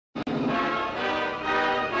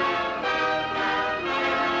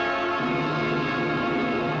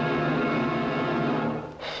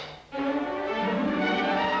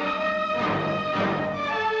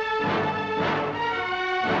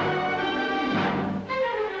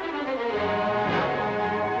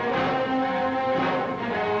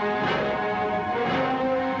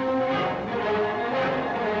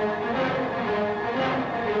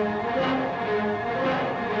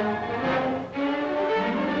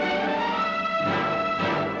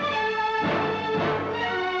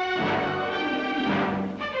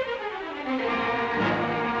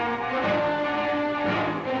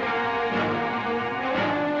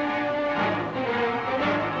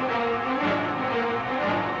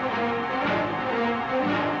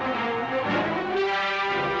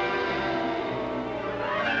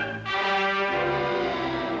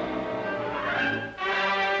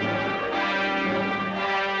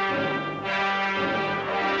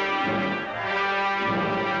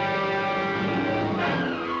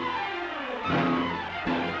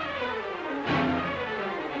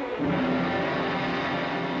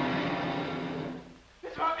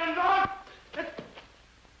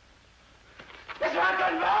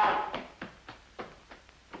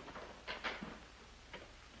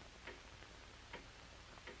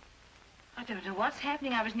I don't know what's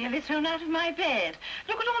happening. I was nearly thrown out of my bed.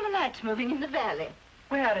 Look at all the lights moving in the valley.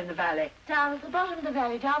 Where in the valley? Down at the bottom of the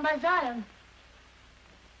valley, down by Zion.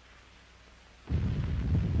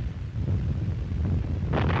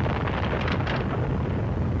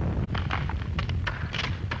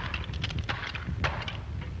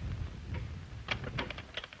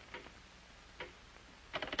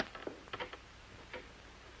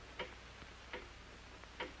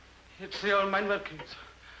 It's the old mine workings.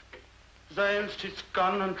 Zion Street's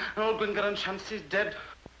gone, and old Gwinger and Chancy's dead.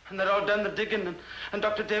 And they're all down the digging, and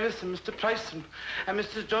Dr. Davis and Mr. Price and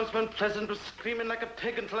Mrs. Jones Mount Pleasant was screaming like a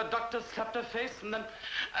pig until a doctor slapped her face, and then...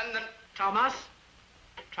 Thomas,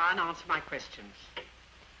 try and answer my questions.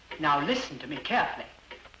 Now listen to me carefully.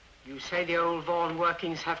 You say the old Vaughan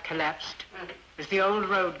workings have collapsed. Is the old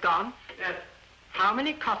road gone? Yes. How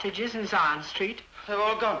many cottages in Zion Street? They're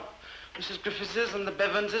all gone. Mrs. Griffiths's and the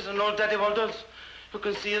Bevanses and old Daddy Waldo's. You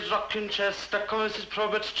can see his rocking chair stuck on Mrs.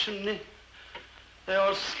 Probert's chimney. They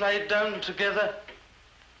all slide down together.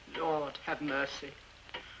 Lord, have mercy.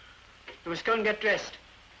 You must go and get dressed.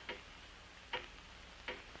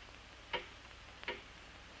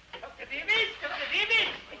 Dr. Davis! Dr.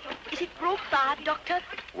 Davis! Is it broke bad, Doctor?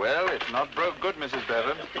 Well, it's not broke good, Mrs.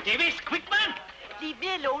 Bevan. Dr. Davis, quick, man! Leave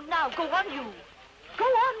me alone now. Go on, you. Go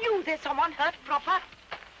on, you. There's someone hurt proper.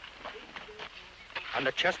 And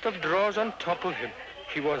a chest of drawers on top of him.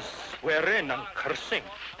 He was swearing and cursing.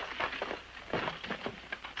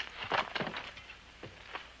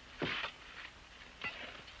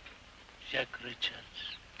 Jack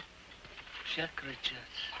Richards. Jack Richards.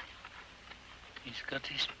 He's got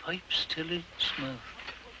his pipe still in smooth.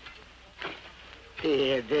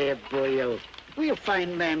 There, boyo. We'll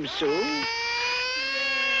find Ma'am soon.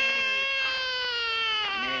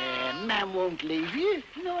 Ma'am won't leave you.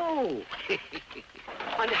 No.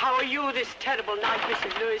 And how are you this terrible night,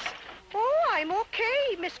 Mrs. Lewis? Oh, I'm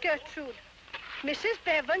okay, Miss Gertrude. Mrs.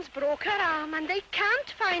 Bevans broke her arm and they can't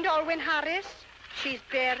find Alwyn Harris. She's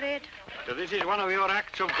buried. So this is one of your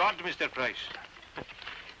acts of God, Mr. Price.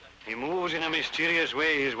 He moves in a mysterious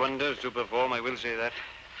way his wonders to perform, I will say that.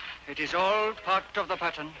 It is all part of the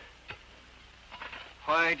pattern.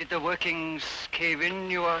 Why did the workings cave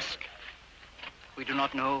in, you ask? We do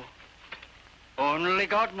not know. Only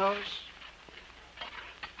God knows.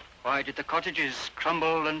 Why did the cottages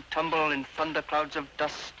crumble and tumble in thunderclouds of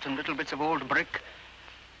dust and little bits of old brick?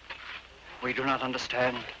 We do not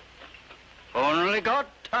understand. Only God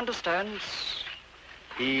understands.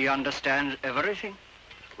 He understands everything.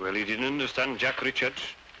 Well, he didn't understand Jack Richards.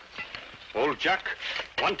 Old Jack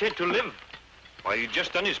wanted to live. Why, he'd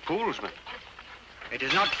just done his pools, man. It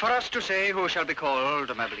is not for us to say who shall be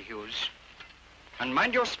called, Mabley Hughes. And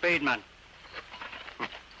mind your spade, man.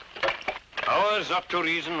 Ours not to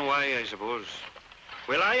reason why, I suppose.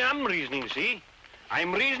 Well, I am reasoning, see?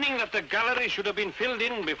 I'm reasoning that the gallery should have been filled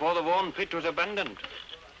in before the Vaughan pit was abandoned.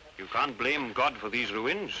 You can't blame God for these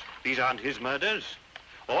ruins. These aren't his murders.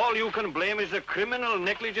 All you can blame is the criminal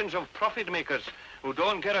negligence of profit makers who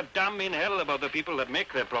don't care a damn in hell about the people that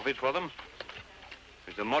make their profits for them.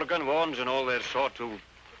 It's the Morgan Vaughans and all their sort who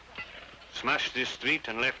smashed this street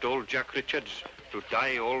and left old Jack Richards to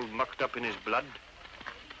die all mucked up in his blood.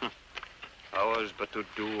 Ours but to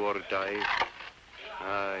do or die.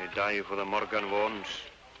 I die for the Morgan Vaughans.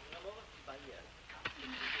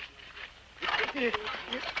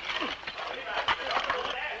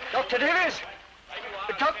 Dr. Davis!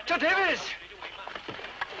 Dr. Davis!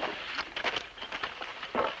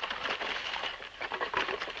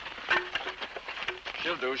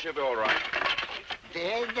 She'll do. She'll be all right.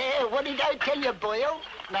 There. What did I tell you, boyo?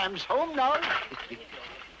 Ma'am's home now.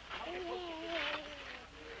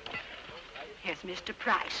 Yes, Mr.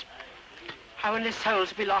 Price. How many souls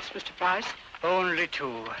have we lost, Mr. Price? Only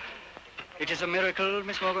 2. It is a miracle,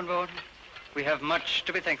 Miss Morgan Vaughan. We have much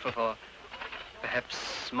to be thankful for.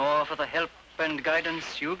 Perhaps more for the help and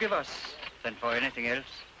guidance you give us than for anything else.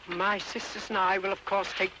 My sisters and I will, of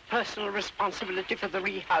course, take personal responsibility for the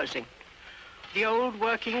rehousing. The old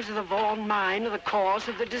workings of the Vaughan mine are the cause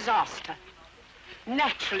of the disaster.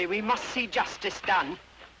 Naturally, we must see justice done.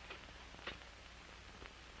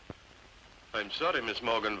 I'm sorry, Miss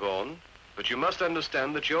Morgan Vaughan, but you must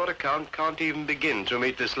understand that your account can't even begin to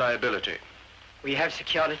meet this liability. We have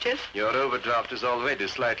securities? Your overdraft is already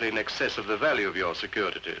slightly in excess of the value of your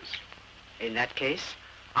securities. In that case,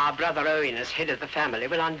 our brother Owen, as head of the family,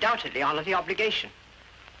 will undoubtedly honor the obligation.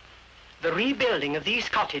 The rebuilding of these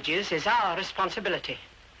cottages is our responsibility.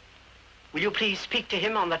 Will you please speak to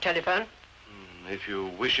him on the telephone? If you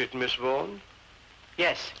wish it, Miss Vaughan.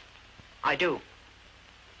 Yes, I do.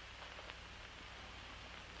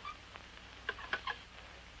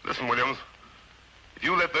 Listen, Williams. If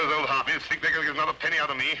you let those old harpies think they're going to get another penny out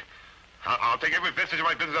of me, I'll take every vestige of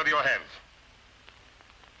my business out of your hands.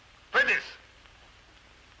 Prentice!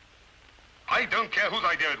 I don't care whose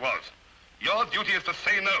idea it was. Your duty is to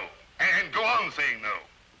say no, and go on saying no.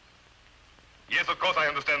 Yes, of course I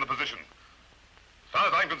understand the position. As far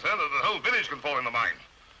as I'm concerned, the whole village can fall in the mine.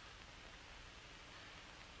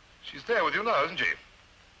 She's there with you now, isn't she?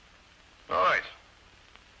 All right.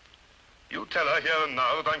 You tell her here and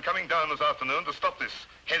now that I'm coming down this afternoon to stop this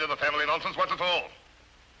head of the family nonsense once and for all.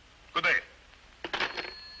 Good day.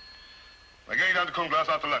 We're going down to Coomglass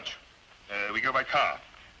after lunch. We go by car.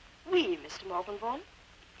 Oui, Mr. Morgan Vaughan.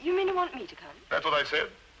 You mean you want me to come? That's what I said.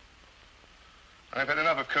 I've had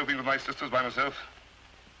enough of coping with my sisters by myself.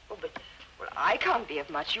 Oh, but, well, I can't be of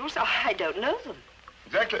much use. I don't know them.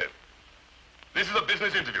 Exactly. This is a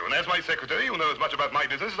business interview, and as my secretary, you know as much about my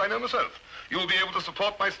business as I know myself. You'll be able to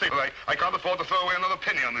support my statement. I can't afford to throw away another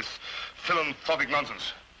penny on this philanthropic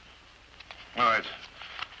nonsense. All right.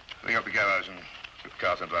 Ring up the garage and get the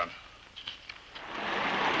car sent round.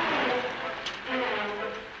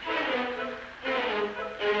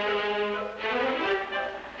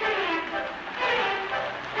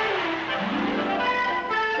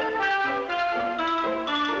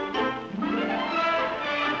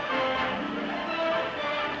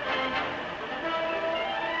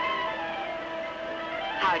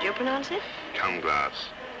 How do you pronounce it? Coomglass.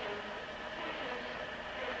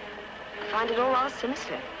 I find it all rather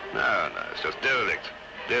sinister. No, it's just derelict.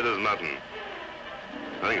 Dead as mutton.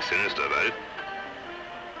 Nothing sinister about it.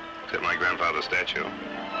 Except my grandfather's statue.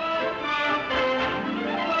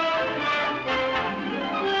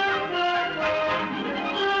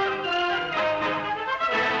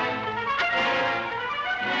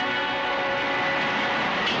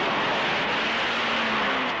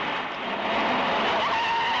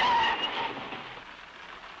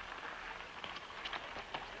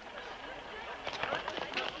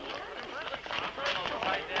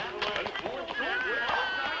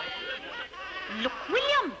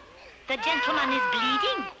 The gentleman is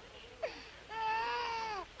bleeding.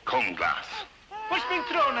 Coomglass. What's been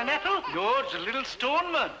thrown, an apple? No, it's a little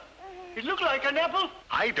stone, man. It looked like an apple.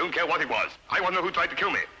 I don't care what it was. I want to know who tried to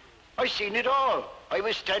kill me. I seen it all. I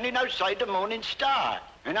was standing outside the Morning Star,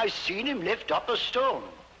 and I seen him lift up a stone.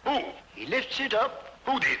 Who? He lifts it up.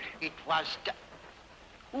 Who did? It was...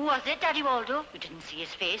 Who was it, Daddy Waldo? You didn't see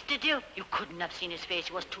his face, did you? You couldn't have seen his face.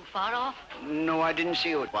 He was too far off. No, I didn't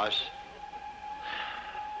see who it was.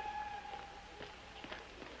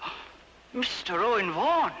 Mr. Owen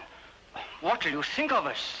Vaughan, what do you think of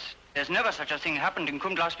us? There's never such a thing happened in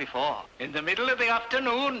Coomglass before. In the middle of the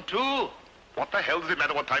afternoon, too. What the hell does it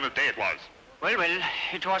matter what time of day it was? Well,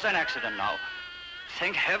 it was an accident now.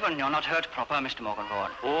 Thank heaven you're not hurt proper, Mr. Morgan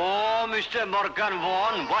Vaughan. Oh, Mr. Morgan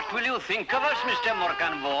Vaughan, what will you think of us, Mr.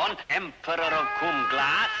 Morgan Vaughan, Emperor of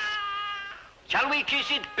Coomglass? Shall we kiss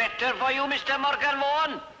it better for you, Mr. Morgan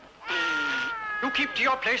Vaughan? You keep to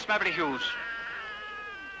your place, Mabry Hughes.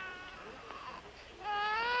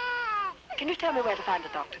 Can you tell me where to find the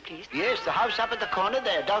doctor, please? Yes, the house up at the corner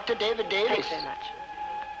there, Dr. David Davis. Thanks very much.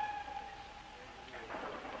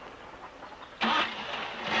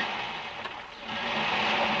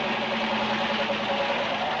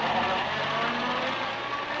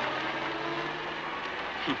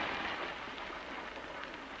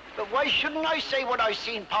 But why shouldn't I say what I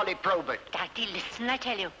seen Polly Probert? Daddy, listen, I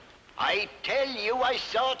tell you. I tell you, I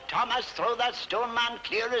saw Thomas throw that stone man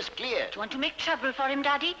clear as clear. Do you want to make trouble for him,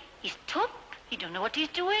 Daddy? He's tough. He don't know what he's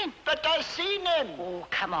doing. But I seen him. Oh,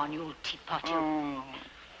 come on, you old teapot, you.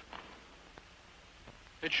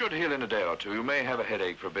 It should heal in a day or two. You may have a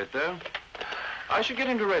headache for a bit, though. I should get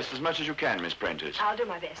him to rest as much as you can, Miss Prentice. I'll do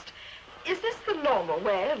my best. Is this the normal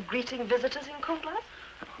way of greeting visitors in Coomglass?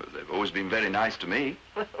 Well, they've always been very nice to me.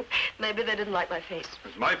 Maybe they didn't like my face.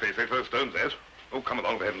 It's my face they throw stones at. Oh, come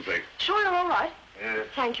along, for heaven's sake. Sure you're all right? Yes.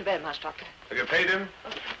 Thank you very much, Doctor. Have you paid him?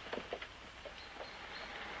 Okay.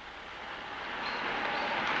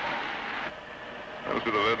 That must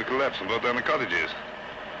be the road that collapsed and brought down the cottages.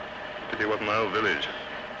 Pity it wasn't my old village.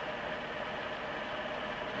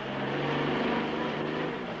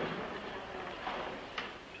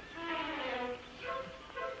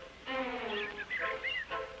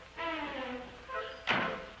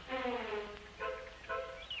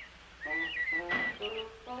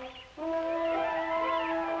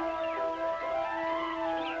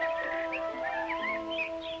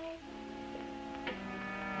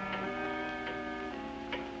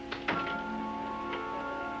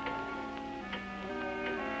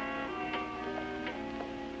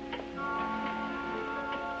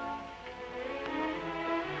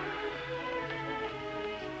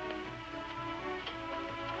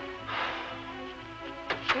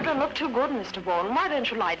 You don't look too good, Mr. Vaughan. Why don't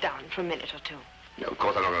you lie down for a minute or two? Yeah, of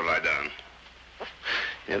course I'm not going to lie down.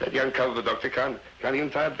 Yeah, that young cub of the doctor can't even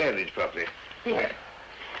tie a bandage properly. Here.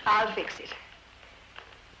 I'll fix it.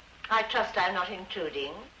 I trust I'm not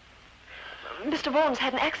intruding. Mr. Vaughan's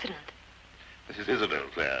had an accident. This is Isabel,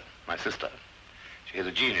 Clare, my sister. She has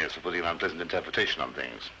a genius for putting an unpleasant interpretation on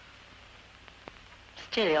things.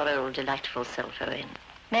 Still your old delightful self, Owen.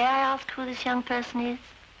 May I ask who this young person is?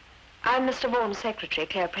 I'm Mr. Vaughan's secretary,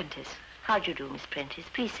 Clare Prentice. How do you do, Miss Prentice?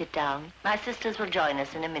 Please sit down. My sisters will join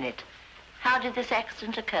us in a minute. How did this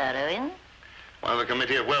accident occur, Owen? One of the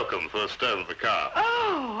committee of welcome for a stone of the car.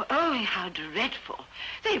 Oh, Owen, how dreadful.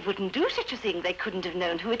 They wouldn't do such a thing. They couldn't have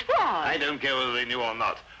known who it was. I don't care whether they knew or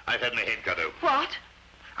not. I've had my head cut open. What?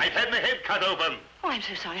 I've had my head cut open. Oh, I'm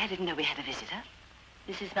so sorry. I didn't know we had a visitor.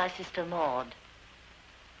 This is my sister Maud.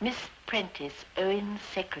 Miss Prentice, Owen's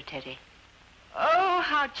secretary. Oh,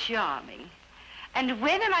 how charming. And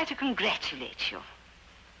when am I to congratulate you?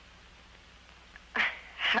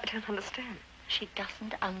 I don't understand. She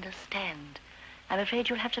doesn't understand. I'm afraid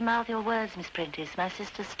you'll have to mouth your words, Miss Prentice. My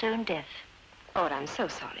sister's stone deaf. Oh, I'm so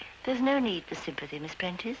sorry. There's no need for sympathy, Miss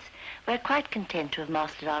Prentice. We're quite content to have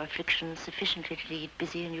mastered our afflictions sufficiently to lead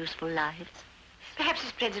busy and useful lives. Perhaps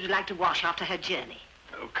Miss Prentice would like to wash after her journey.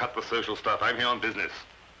 Oh, cut the social stuff. I'm here on business.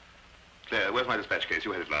 Claire, where's my dispatch case?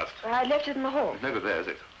 You had it last. I left it in the hall. It's never there, is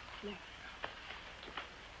it? No.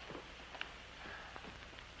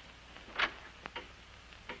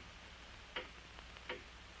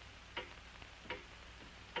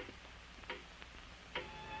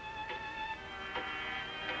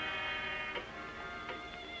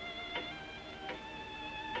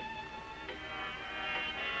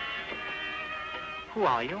 Who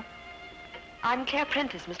are you? I'm Clare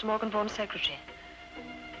Prentice, Mr. Morgan Vaughan's secretary.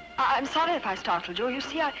 I'm sorry if I startled you. You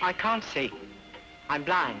see, I can't see. I'm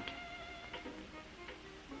blind.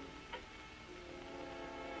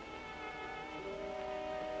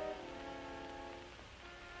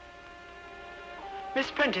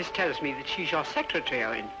 Miss Prentice tells me that she's your secretary,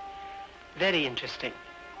 Owen. Very interesting.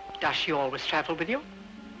 Does she always travel with you?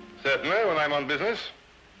 Certainly, when I'm on business.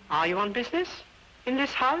 Are you on business? In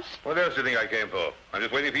this house? What else do you think I came for? I'm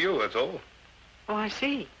just waiting for you, that's all. Oh, I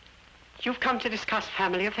see. You've come to discuss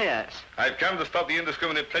family affairs. I've come to stop the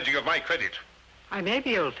indiscriminate pledging of my credit. I may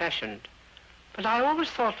be old-fashioned, but I always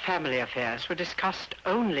thought family affairs were discussed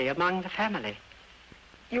only among the family.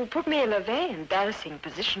 You put me in a very embarrassing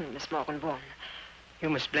position, Miss Morgan Vaughan. You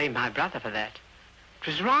must blame my brother for that. It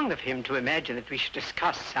was wrong of him to imagine that we should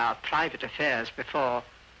discuss our private affairs before,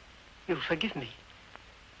 you'll forgive me,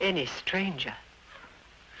 any stranger.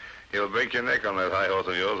 You'll break your neck on that high horse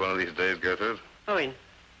of yours one of these days, Gertrude. Owen,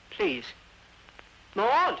 please.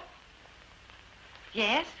 Maud!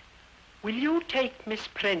 Yes? Will you take Miss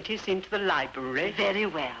Prentice into the library? Very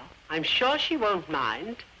well. I'm sure she won't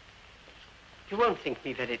mind. You won't think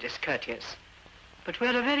me very discourteous, but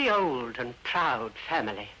we're a very old and proud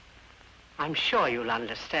family. I'm sure you'll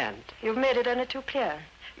understand. You've made it only too clear.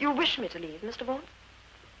 You wish me to leave, Mr. Vaughan?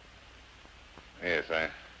 Yes,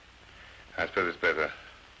 I suppose it's better.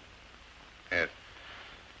 Yes.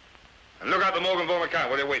 And look out the Morgan Vaughan account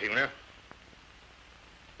while you're waiting there.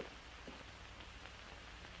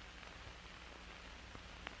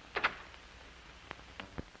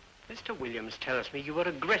 Mr. Williams tells me you were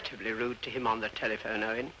aggressively rude to him on the telephone,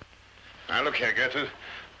 Owen. Now, look here, Gertrude.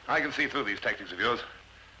 I can see through these tactics of yours.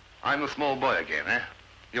 I'm the small boy again, eh?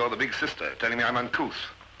 You're the big sister, telling me I'm uncouth.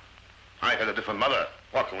 I've had a different mother.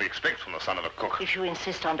 What can we expect from the son of a cook? If you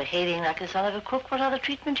insist on behaving like the son of a cook, what other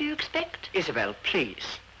treatment do you expect? Isabel,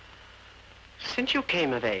 please. Since you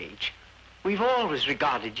came of age, we've always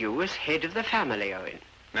regarded you as head of the family, Owen.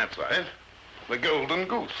 That's right. The golden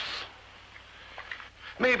goose.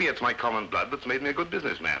 Maybe it's my common blood that's made me a good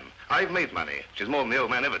businessman. I've made money, which is more than the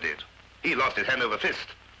old man ever did. He lost it hand over fist.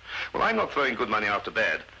 Well, I'm not throwing good money after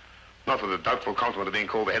bad. Not with a doubtful compliment of being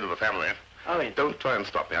called the head of the family. Owen. Don't try and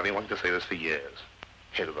stop me. I've been wanting to say this for years.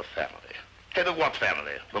 Head of the family. Head of what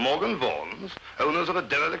family? The Morgan Vaughans, owners of a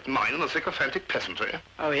derelict mine and a sycophantic peasantry.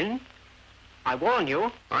 Owen, I warn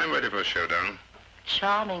you. I'm ready for a showdown.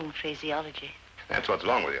 Charming phraseology. That's what's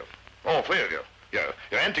wrong with you. All three of you.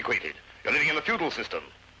 You're antiquated. You're living in the feudal system.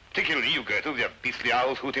 Particularly you, Gertrude, with your beastly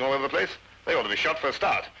owls hooting all over the place. They ought to be shot for a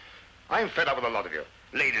start. I'm fed up with a lot of you.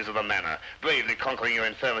 Ladies of the manor, bravely conquering your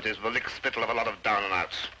infirmities with the lick-spittle of a lot of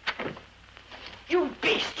down-and-outs. You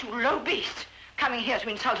beast, you low beast. Coming here to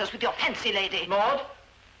insult us with your fancy lady. Maud?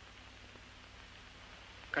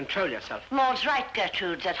 Control yourself. Maud's right,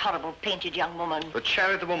 Gertrude, that horrible painted young woman. The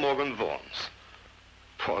charitable Morgan Vaughans.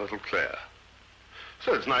 Poor little Clare.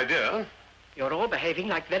 So it's an idea, huh? You're all behaving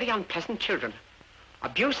like very unpleasant children.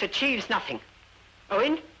 Abuse achieves nothing.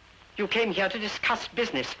 Owen, you came here to discuss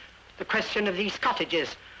business, the question of these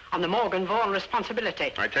cottages, and the Morgan Vaughan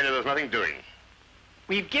responsibility. I tell you, there's nothing doing.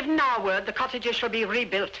 We've given our word the cottages shall be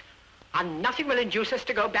rebuilt, and nothing will induce us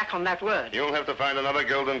to go back on that word. You'll have to find another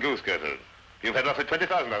golden goose, Gertrude. You've had roughly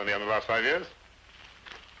 20,000 out of me in the last 5 years.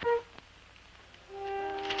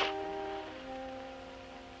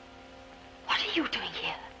 What are you doing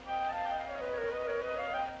here?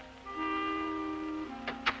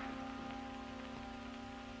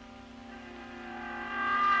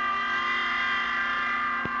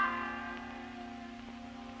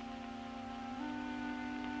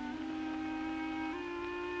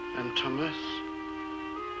 And Thomas,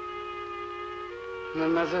 my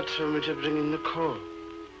mother told me to bring in the coal.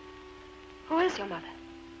 Who is your mother?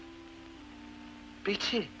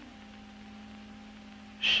 Beatty.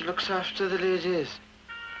 She looks after the ladies.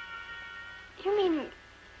 You mean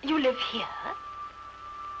you live here?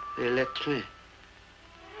 They let me.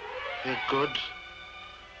 They're good.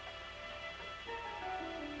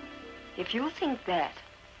 If you think that,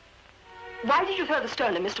 why did you throw the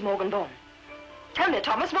stone at Mr. Morgan Vaughan? Tell me,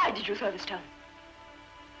 Thomas, why did you throw the stone?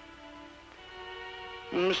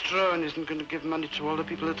 Mr. Owen isn't going to give money to all the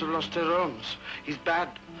people that have lost their homes. He's bad.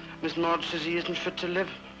 Miss Maud says he isn't fit to live.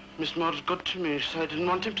 Miss Maud's good to me, so I didn't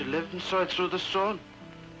want him to live, and so I threw the stone.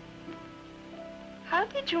 How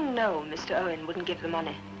did you know Mr. Owen wouldn't give the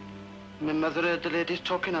money? My mother heard the ladies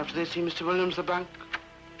talking after they see Mr. Williams the bank.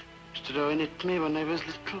 Mr. Owen hit me when I was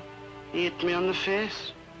little. He hit me on the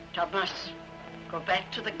face. Thomas, go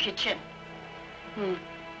back to the kitchen.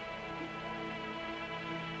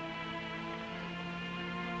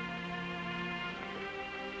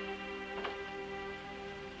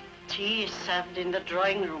 Tea is served in the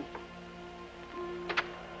drawing room.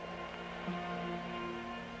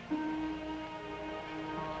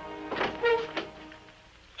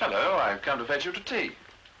 Hello, I've come to fetch you to tea.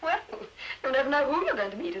 Well, you'll never know who you're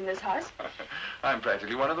going to meet in this house. I'm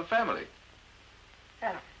practically one of the family. Oh.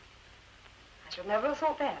 I should never have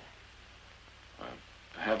thought that.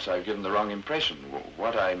 Perhaps I've given the wrong impression.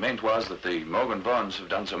 What I meant was that the Morgan Vaughans have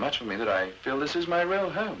done so much for me that I feel this is my real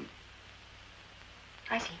home.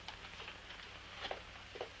 I see.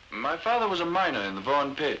 My father was a miner in the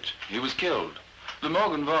Vaughan pit. He was killed. The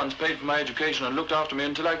Morgan Vaughans paid for my education and looked after me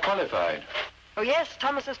until I qualified. Oh, yes,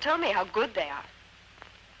 Thomas has told me how good they are.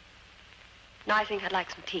 Now I think I'd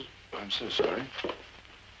like some tea. I'm so sorry.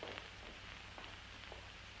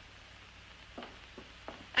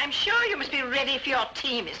 I'm sure you must be ready for your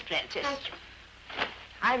tea, Miss Prentice. Thank you.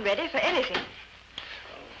 I'm ready for anything.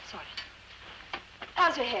 Sorry.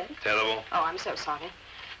 How's your head? Terrible. Oh, I'm so sorry.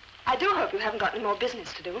 I do hope you haven't got any more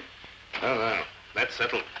business to do. Oh, no. That's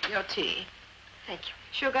settled. Your tea. Thank you.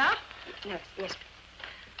 Sugar? No, yes.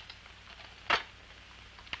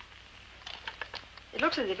 It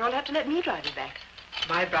looks as if you'll have to let me drive you back.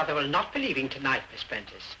 My brother will not be leaving tonight, Miss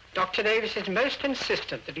Prentice. Dr. Davis is most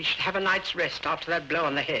insistent that he should have a night's rest after that blow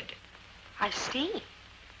on the head. I see.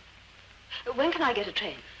 When can I get a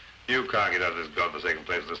train? You can't get out of this godforsaken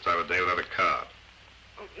place at this time of day without a car.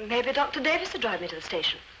 Maybe Dr. Davis will drive me to the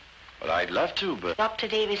station. Well, I'd love to, but... Dr.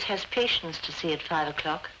 Davis has patients to see at 5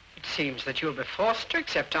 o'clock. It seems that you'll be forced to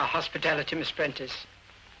accept our hospitality, Miss Prentice.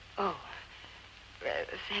 Oh.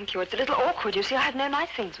 Thank you. It's a little awkward. You see, I have no night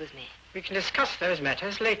things with me. We can discuss those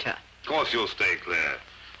matters later. Of course you'll stay, Claire.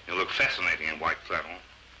 You'll look fascinating in white flannel.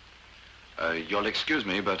 You'll excuse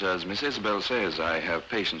me, but as Miss Isabel says, I have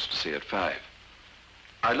patients to see at 5.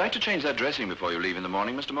 I'd like to change that dressing before you leave in the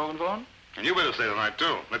morning, Mr. Morgan Vaughan. And you better stay tonight,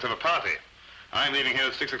 too. Let's have a party. I'm leaving here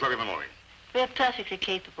at 6 o'clock in the morning. We're perfectly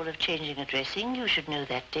capable of changing a dressing. You should know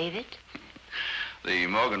that, David. The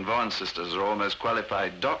Morgan Vaughan sisters are almost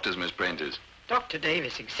qualified doctors, Miss Prentice. Dr.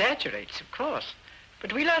 Davis exaggerates, of course.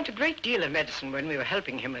 But we learned a great deal of medicine when we were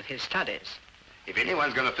helping him with his studies. If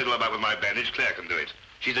anyone's going to fiddle about with my bandage, Claire can do it.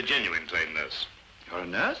 She's a genuine trained nurse. You're a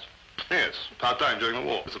nurse? Yes, part-time during the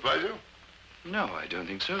war. Surprise you? No, I don't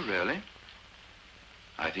think so, really.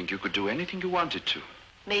 I think you could do anything you wanted to.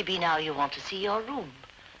 Maybe now you want to see your room.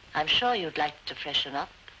 I'm sure you'd like to freshen up.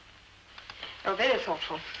 Oh, very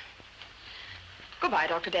thoughtful. Goodbye,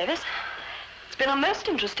 Dr. Davis. It's been a most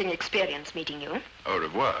interesting experience meeting you. Au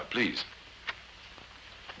revoir, please.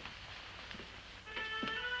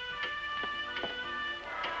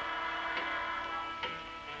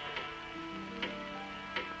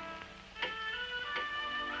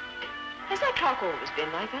 Has that clock always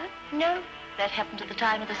been like that? No, that happened at the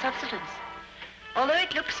time of the subsidence. Although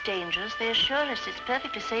it looks dangerous, they assure us it's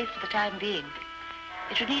perfectly safe for the time being.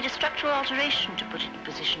 It would need a structural alteration to put it in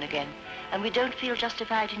position again, and we don't feel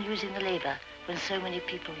justified in using the labor when so many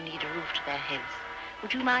people need a roof to their heads.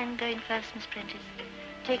 Would you mind going first, Miss Prentice?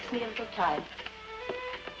 Takes me a little time.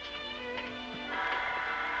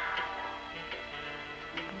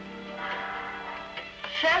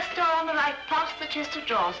 First door on the right, past the chest of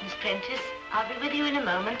drawers, Miss Prentice. I'll be with you in a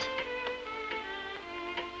moment.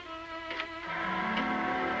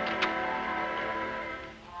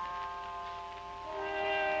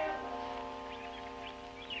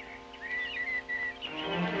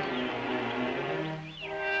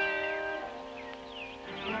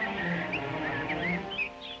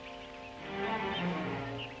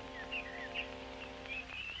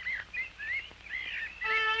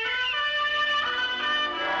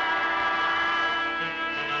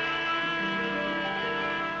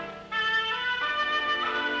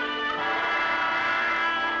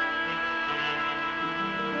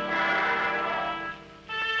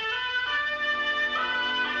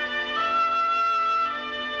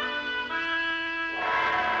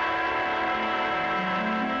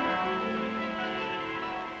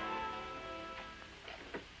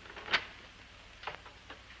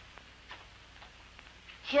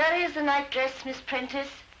 Here is the nightdress, Miss Prentice.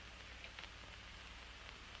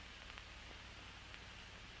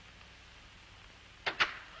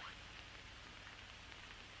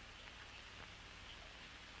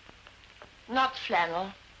 Not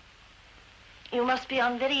flannel. You must be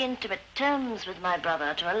on very intimate terms with my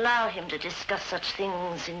brother to allow him to discuss such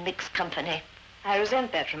things in mixed company. I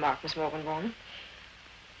resent that remark, Miss Morgan Vaughan.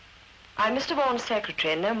 I'm Mr. Vaughan's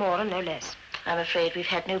secretary, no more and no less. I'm afraid we've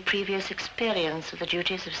had no previous experience of the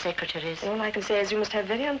duties of secretaries. All I can say is you must have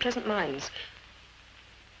very unpleasant minds.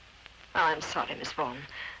 Oh, I'm sorry, Miss Vaughan.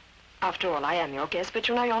 After all, I am your guest, but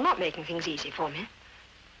you know you're not making things easy for me.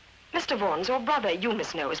 Mr. Vaughan's your brother. You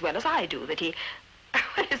must know as well as I do that he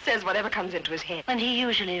says whatever comes into his head. And he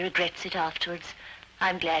usually regrets it afterwards.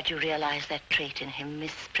 I'm glad you realize that trait in him,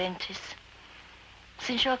 Miss Prentice.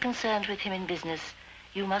 Since you're concerned with him in business,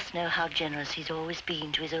 you must know how generous he's always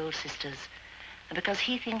been to his old sisters. And because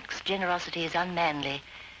he thinks generosity is unmanly,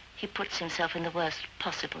 he puts himself in the worst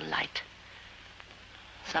possible light.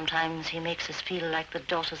 Sometimes he makes us feel like the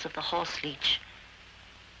daughters of the horse leech.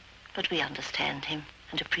 But we understand him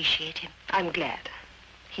and appreciate him. I'm glad.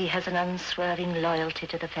 He has an unswerving loyalty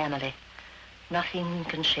to the family. Nothing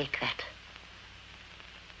can shake that.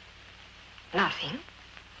 Nothing?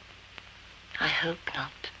 I hope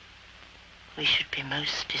not. We should be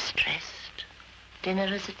most distressed.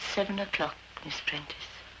 Dinner is at 7 o'clock, Miss Prentice.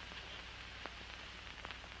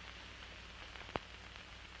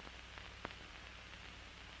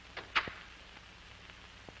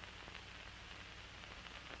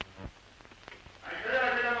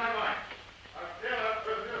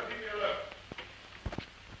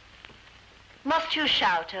 Must you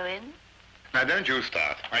shout, Owen? Now, don't you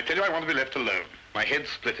start. I tell you I want to be left alone. My head's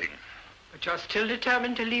splitting. But you're still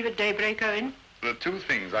determined to leave at daybreak, Owen? There are two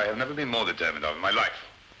things I have never been more determined of in my life.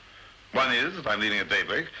 One is that I'm leaving at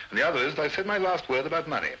daybreak, and the other is that I've said my last word about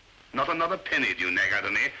money. Not another penny do you nag out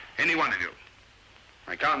of me, any one of you.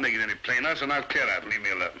 I can't make it any plainer, so now clear out and leave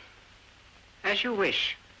me alone. As you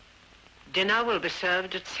wish. Dinner will be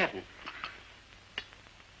served at 7.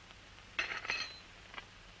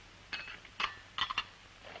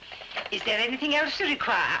 Is there anything else you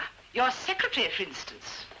require? Your secretary, for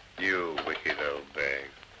instance. You wicked old bag.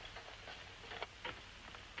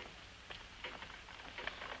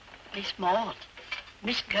 Miss Maud,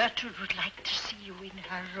 Miss Gertrude would like to see you in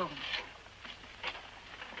her room.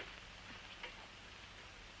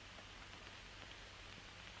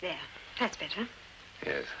 There, that's better.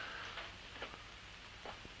 Yes.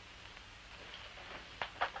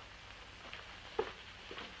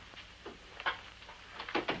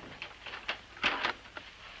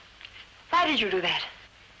 Why did you do that?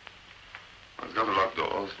 I've got to lock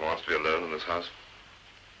doors if I want to be alone in this house.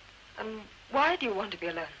 Why do you want to be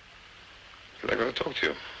alone? Because I've got to talk to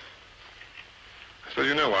you. I suppose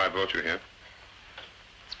you know why I brought you here.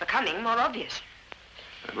 It's becoming more obvious.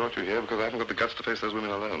 I brought you here because I haven't got the guts to face those women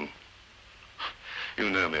alone. You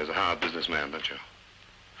know me as a hard businessman, don't you?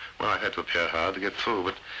 Well, I've had to appear hard to get through,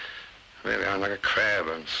 but really I'm like a crab.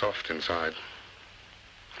 I'm soft inside.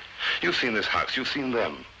 You've seen this house. You've seen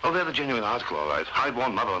them. Oh, they're the genuine article, all right.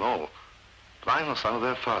 High-born mother and all. But I'm the son of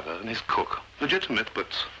their father and his cook. Legitimate, but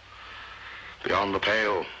beyond the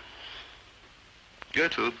pale.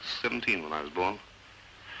 Gertrude was 17 when I was born.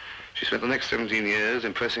 She spent the next 17 years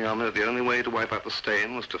impressing on me that the only way to wipe out the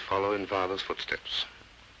stain was to follow in Father's footsteps.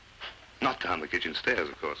 Not down the kitchen stairs,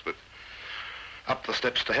 of course, but up the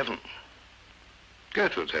steps to heaven.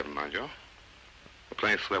 Gertrude's heaven, mind you. A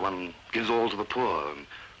place where one gives all to the poor and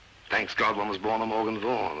thanks God one was born a Morgan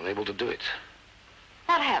Vaughan and able to do it.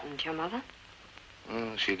 What happened to your mother?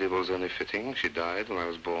 She was only fitting. She died when I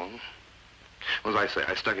was born. Well, as I say,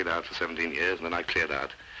 I stuck it out for 17 years, and then I cleared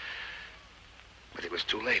out. But it was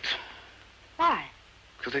too late. Why?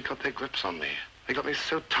 Because they got their grips on me. They got me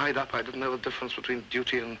so tied up I didn't know the difference between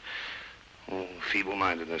duty and,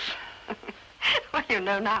 feeble-mindedness. Well, you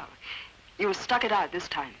know now. You stuck it out this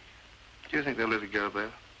time. Do you think they'll let it go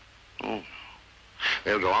there? Oh.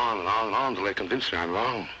 They'll go on and on and on until they convince me I'm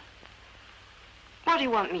wrong. What do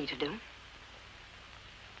you want me to do?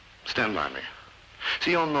 Stand by me.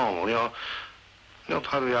 See, you're normal. You're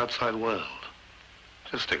part of the outside world.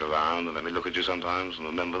 Just stick around and let me look at you sometimes and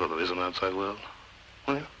remember that there is an outside world.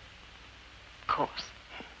 Will you? Of course.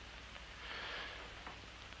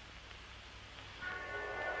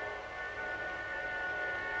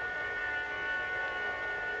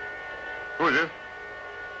 Who is it?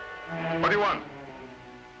 What do you want?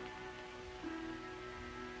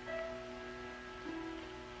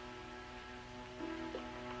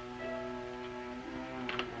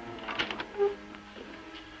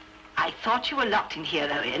 I thought you were locked in here,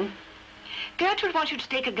 Owen. Gertrude wants you to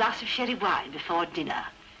take a glass of sherry wine before dinner.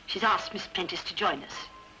 She's asked Miss Prentice to join us.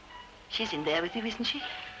 She's in there with you, isn't she?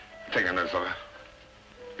 Take a notice of her.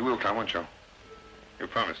 You will come, won't you? You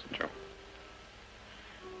promised, didn't you?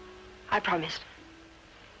 I promised.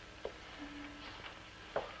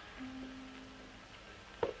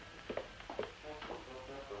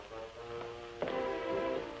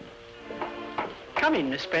 Come in,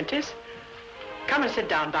 Miss Prentice. Come and sit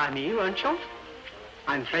down by me, won't you?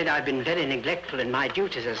 I'm afraid I've been very neglectful in my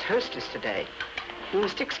duties as hostess today. You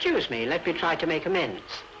must excuse me. Let me try to make amends.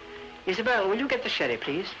 Isabel, will you get the sherry,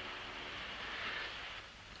 please?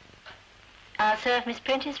 I'll serve Miss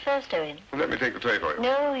Prentice first, Owen. Well, let me take the tray for you.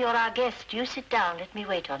 No, you're our guest. You sit down. Let me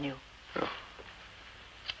wait on you. Oh.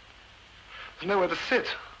 There's nowhere to sit.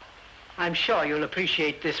 I'm sure you'll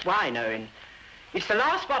appreciate this wine, Owen. It's the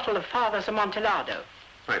last bottle of Father's Amontillado.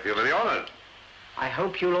 I feel very honored. I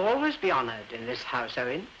hope you'll always be honored in this house,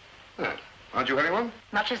 Owen. Yeah. Aren't you having one?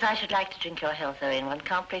 Much as I should like to drink your health, Owen, one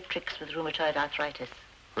can't play tricks with rheumatoid arthritis.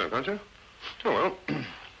 No, can't you? Oh,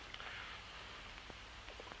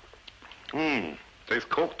 well. Tastes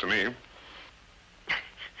cork to me.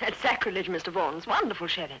 That's sacrilege, Mr. Vaughan's. Wonderful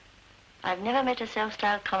sherry. I've never met a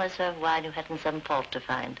self-styled connoisseur of wine who hadn't some fault to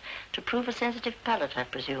find. To prove a sensitive palate, I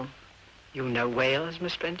presume. You know Wales,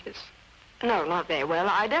 Miss Prentice? No, not very well.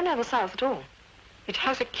 I don't know the South at all. It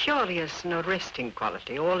has a curious and arresting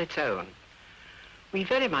quality, all its own. We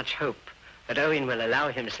very much hope that Owen will allow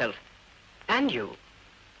himself, and you,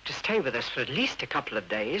 to stay with us for at least a couple of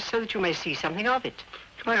days so that you may see something of it.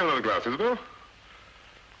 Can I have another glass, Isabel?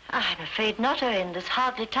 I'm afraid not, Owen. There's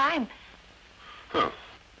hardly time. Oh.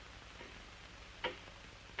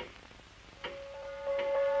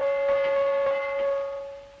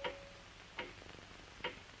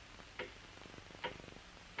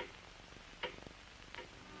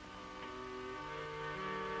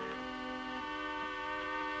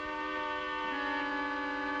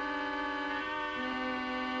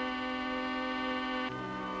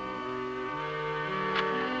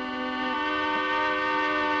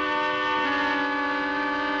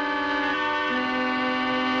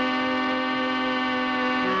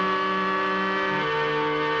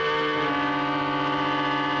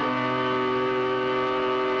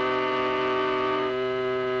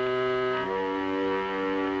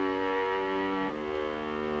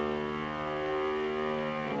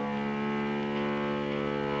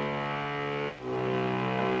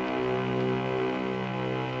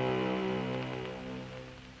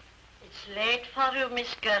 Late for you,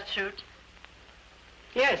 Miss Gertrude.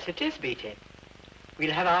 Yes, it is, Beatty.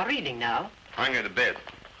 We'll have our reading now. I'm going to bed.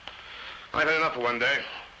 I've had enough for one day.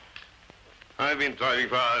 I've been driving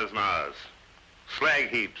for hours and hours. Slag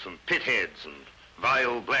heaps and pit heads and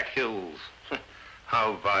vile black hills.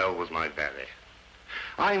 How vile was my valley.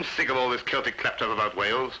 I'm sick of all this Celtic claptrap about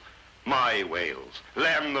Wales. My Wales,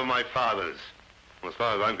 land of my fathers. As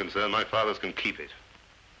far as I'm concerned, my fathers can keep it.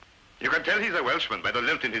 You can tell he's a Welshman by the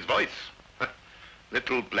lilt in his voice.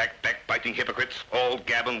 Little black backbiting hypocrites, all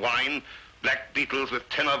gab and whine, black beetles with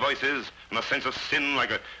tenor voices and a sense of sin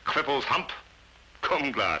like a cripple's hump.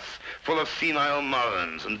 Cumglass, full of senile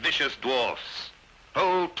morons and vicious dwarfs.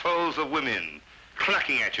 Whole trolls of women,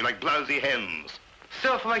 clucking at you like blousy hens.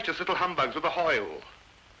 Self-righteous little humbugs with a hoil.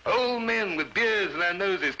 Old men with beards in their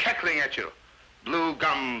noses cackling at you. Blue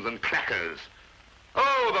gums and clackers.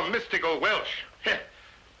 Oh, the mystical Welsh.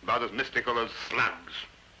 About as mystical as slugs.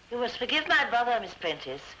 You must forgive my brother, Miss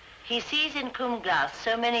Prentice. He sees in Cumglass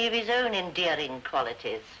so many of his own endearing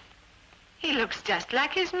qualities. He looks just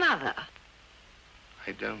like his mother.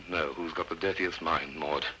 I don't know who's got the dirtiest mind,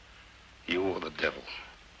 Maud. You or the devil.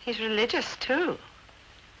 He's religious, too.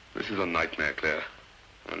 This is a nightmare, Claire.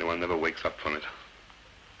 Only one never wakes up from it.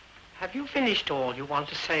 Have you finished all you want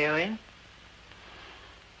to say, Owen?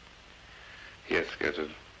 Yes,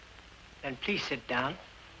 Gertrude. Then please sit down.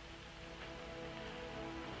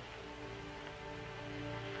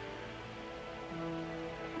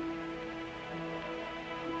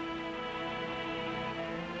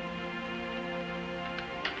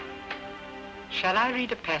 Shall I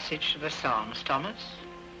read a passage of the Psalms, Thomas?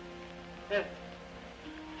 Yes.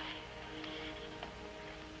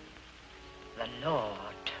 The Lord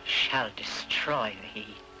shall destroy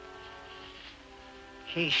thee.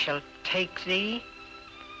 He shall take thee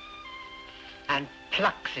and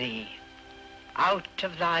pluck thee out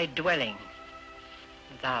of thy dwelling.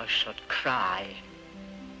 Thou shalt cry,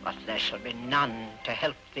 but there shall be none to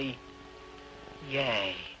help thee.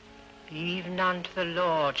 Yea, even unto the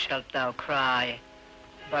Lord shalt thou cry,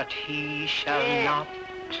 but he shall not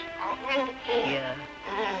hear.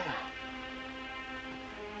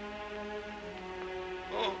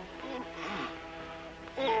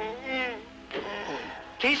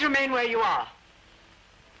 Please remain where you are.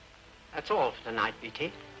 That's all for tonight,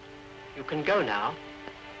 Beatty. You can go now.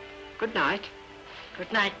 Good night.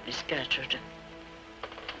 Good night, Miss Gertrude.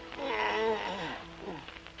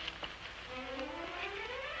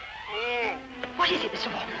 What is it,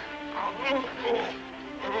 Mr. Warren?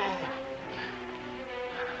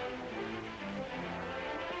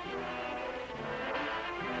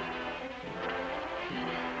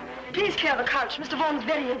 Please clear the couch. Mr. Vaughan's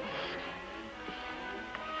very ill.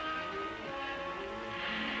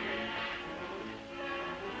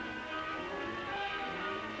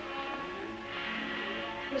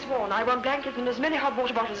 Miss Vaughan, I want blankets and as many hot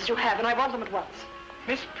water bottles as you have, and I want them at once.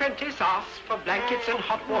 Miss Prentice asks for blankets and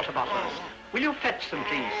hot water bottles. Will you fetch them,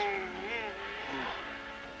 please?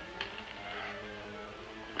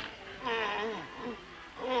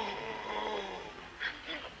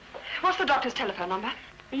 What's the doctor's telephone number?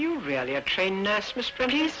 Are you really a trained nurse, Miss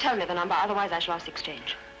Prentice? Please tell me the number, otherwise I shall ask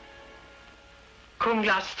exchange. Cum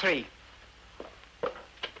glass 3.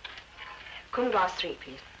 Cum glass 3,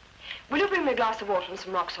 please. Will you bring me a glass of water and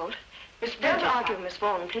some rock salt? Miss Don't Prentice, argue, Miss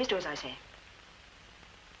Vaughan. Please do as I say.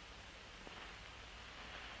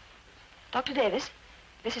 Dr. Davis,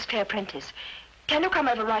 this is Clare Prentice. Can you come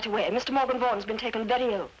over right away? Mr. Morgan Vaughan's been taken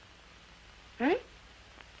very ill. Hmm?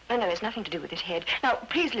 Oh, no, it's nothing to do with his head. Now,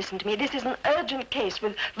 please listen to me. This is an urgent case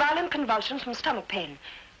with violent convulsions from stomach pain.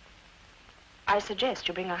 I suggest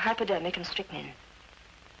you bring a hypodermic and strychnine.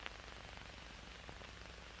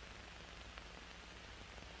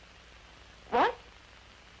 What?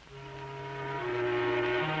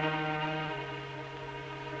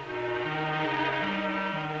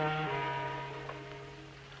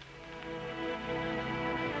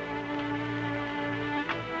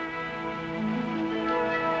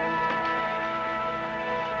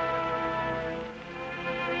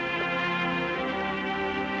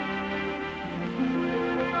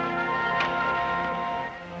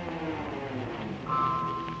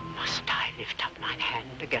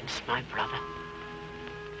 against my brother.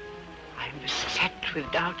 I am beset with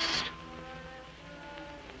doubts,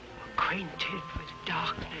 acquainted with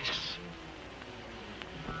darkness.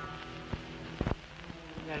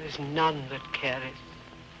 There is none that careth.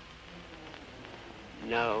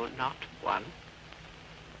 No, not one.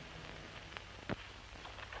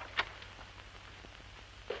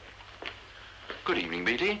 Good evening,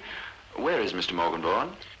 Beatty. Where is Mr. Morgan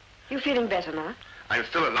Vaughan? You feeling better now? I'm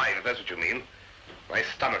still alive, if that's what you mean. My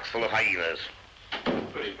stomach's full of hyenas.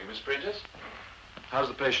 Good evening, Miss Prentice. How's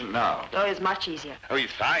the patient now? Oh, it's much easier. Oh,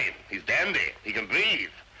 he's fine. He's dandy. He can breathe.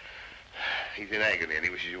 He's in agony and he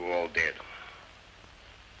wishes you were all dead.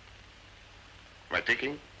 Am I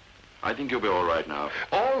ticking? I think you'll be all right now.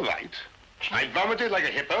 All right? I vomited like a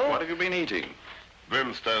hippo? What have you been eating?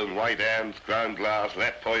 Brimstone, white ants, ground glass,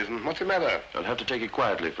 rat poison. What's the matter? I'll have to take it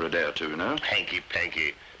quietly for a day or two, no?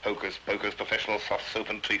 Hanky-panky. Hocus-pocus, professional soft soap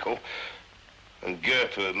and treacle. And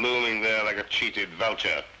Gertrude looming there like a cheated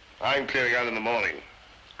vulture. I'm clearing out in the morning.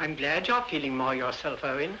 I'm glad you're feeling more yourself,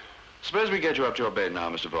 Owen. Suppose we get you up to your bed now,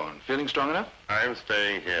 Mr. Vaughan. Feeling strong enough? I'm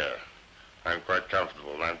staying here. I'm quite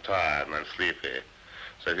comfortable, and I'm tired, and I'm sleepy.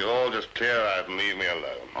 So if you all just clear out and leave me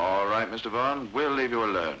alone. All right, Mr. Vaughan. We'll leave you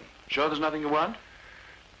alone. Sure there's nothing you want?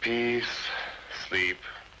 Peace, sleep,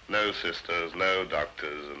 no sisters, no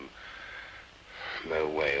doctors, and no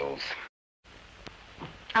whales.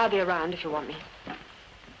 I'll be around if you want me.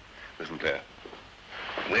 Listen, Claire.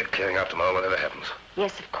 We're clearing out tomorrow, whatever happens.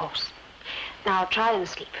 Yes, of course. Now, try and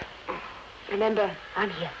sleep. Remember, I'm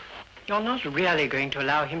here. You're not really going to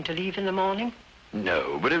allow him to leave in the morning?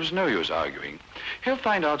 No, but it was no use arguing. He'll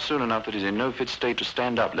find out soon enough that he's in no fit state to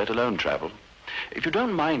stand up, let alone travel. If you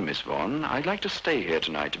don't mind, Miss Vaughan, I'd like to stay here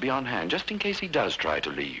tonight to be on hand, just in case he does try to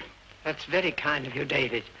leave. That's very kind of you,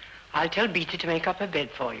 David. I'll tell Beatty to make up a bed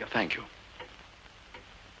for you. Thank you.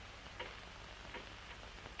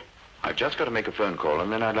 I've just got to make a phone call,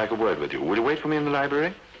 and then I'd like a word with you. Will you wait for me in the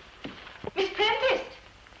library? Miss Prentice!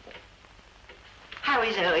 How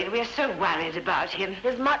is Owen? We're so worried about him.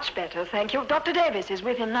 He's much better, thank you. Dr. Davis is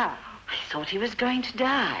with him now. I thought he was going to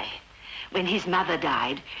die. When his mother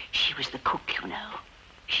died, she was the cook, you know.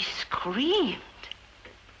 She screamed.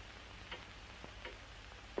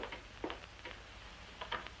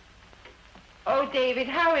 Oh, David,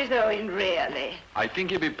 how is Owen really? I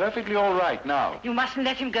think he'll be perfectly all right now. You mustn't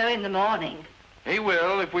let him go in the morning. He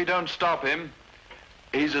will if we don't stop him.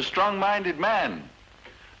 He's a strong-minded man.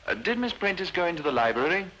 Did Miss Prentice go into the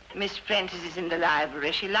library? Miss Prentice is in the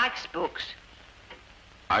library. She likes books.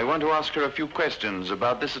 I want to ask her a few questions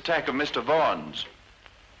about this attack of Mr. Vaughan's.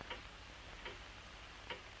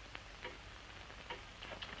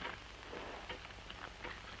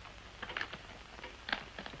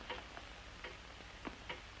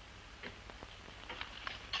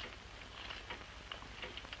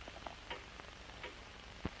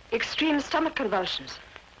 Extreme stomach convulsions.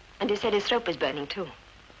 And he said his throat was burning, too.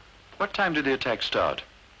 What time did the attack start?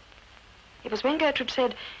 It was when Gertrude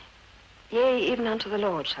said, "Yea, even unto the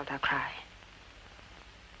Lord shalt thou cry."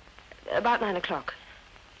 About 9 o'clock.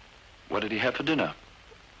 What did he have for dinner?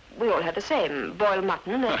 We all had the same. Boiled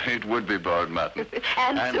mutton. It would be boiled mutton.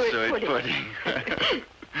 and suet pudding.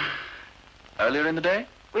 Earlier in the day?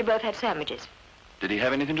 We both had sandwiches. Did he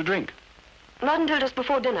have anything to drink? Not until just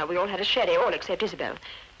before dinner. We all had a sherry, all except Isabel.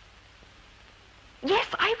 Yes,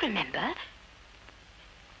 I remember.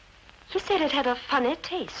 He said it had a funny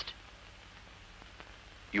taste.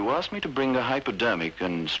 You asked me to bring a hypodermic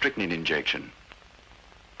and strychnine injection.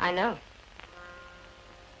 I know.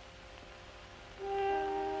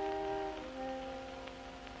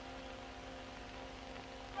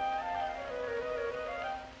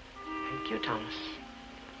 Thank you, Thomas.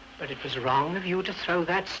 But it was wrong of you to throw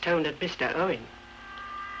that stone at Mr. Owen.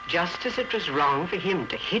 Just as it was wrong for him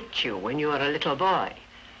to hit you when you were a little boy.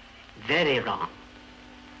 Very wrong.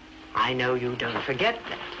 I know you don't forget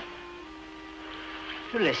that.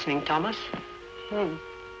 You listening, Thomas? You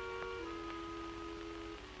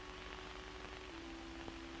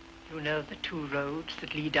know the 2 roads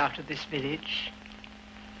that lead out of this village?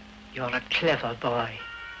 You're a clever boy.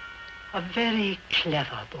 A very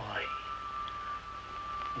clever boy.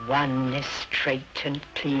 One is straight and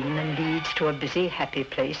clean and leads to a busy, happy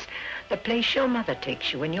place, the place your mother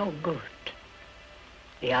takes you when you're good.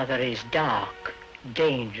 The other is dark,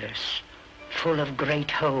 dangerous, full of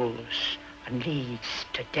great holes, and leads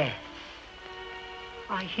to death.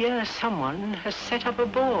 I hear someone has set up a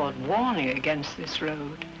board warning against this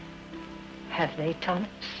road. Have they, Thomas?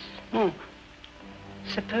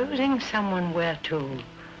 Supposing someone were to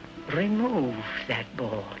remove that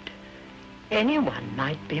board, anyone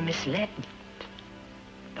might be misled.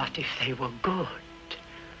 But if they were good,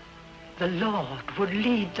 the Lord would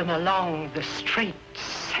lead them along the straight,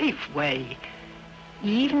 safe way,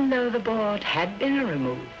 even though the board had been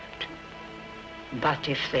removed. But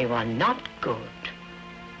if they were not good,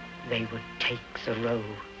 they would take the road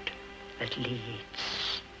that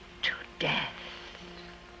leads to death.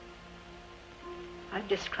 I've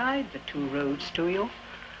described the 2 roads to you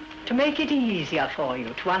to make it easier for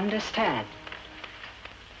you to understand.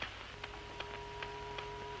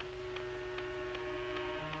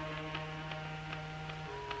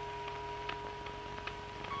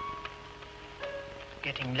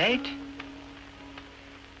 Getting late? You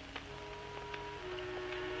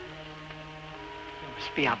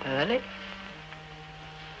must be up early.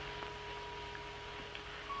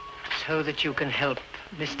 So that you can help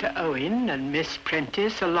Mr. Owen and Miss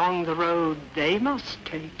Prentice along the road they must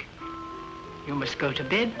take. You must go to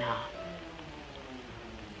bed now.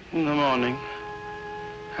 In the morning.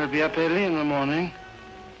 I'll be up early in the morning.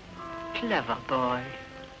 Clever boy.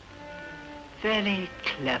 Very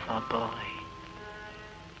clever boy.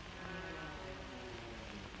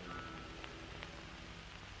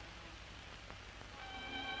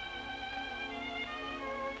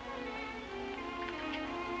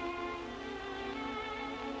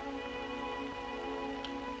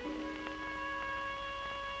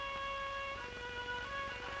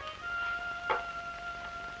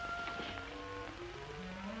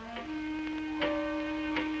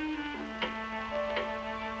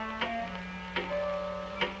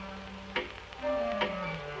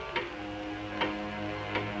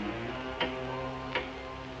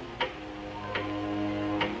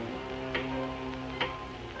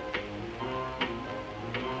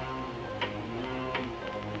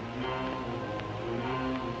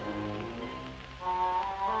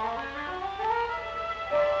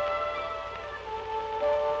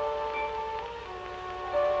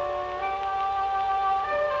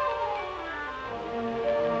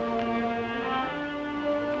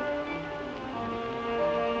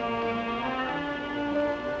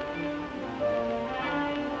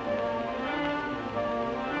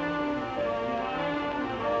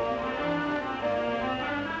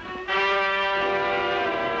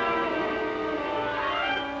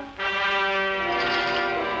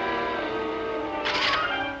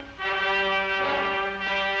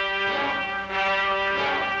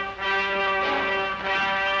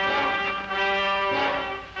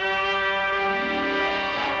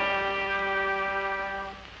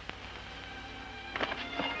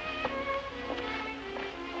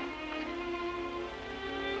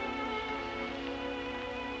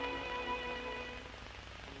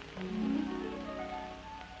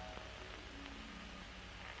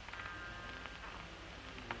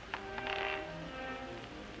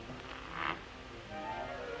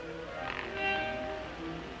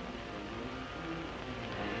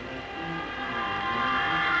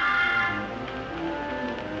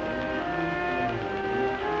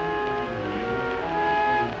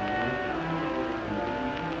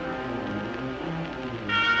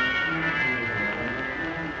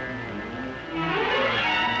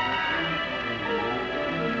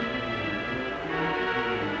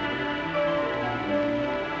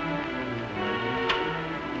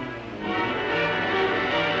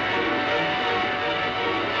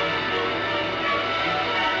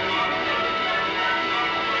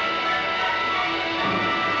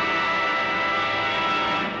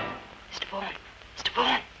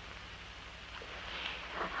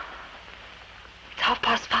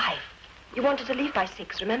 You wanted to leave by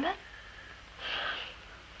 6, remember?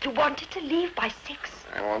 You wanted to leave by 6.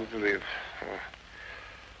 I wanted to leave.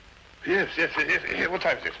 Yes. What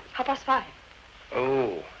time is it? 5:30.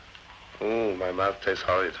 Oh, my mouth tastes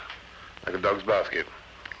horrid. Like a dog's basket.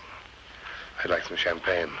 I'd like some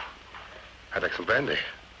champagne. I'd like some brandy.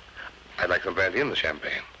 I'd like some brandy in the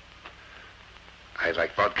champagne. I'd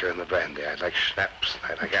like vodka in the brandy. I'd like schnapps.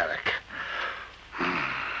 I'd like arrack.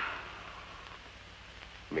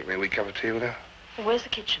 Make me a wee cup of tea with her? Well, where's the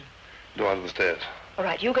kitchen? Go on to the stairs. All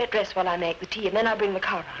right, you get dressed while I make the tea, and then I'll bring the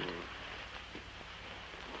car round.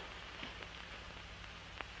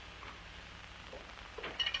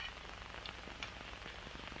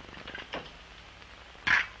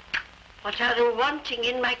 What are you wanting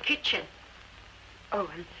in my kitchen? Oh,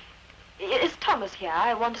 is Thomas here?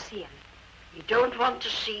 I want to see him. We don't want to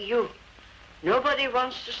see you. Nobody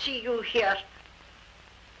wants to see you here.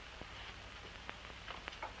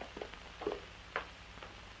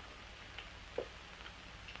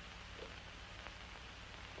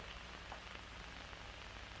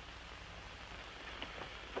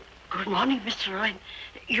 Good morning, Mr. Rowan.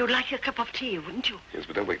 You'd like a cup of tea, wouldn't you? Yes,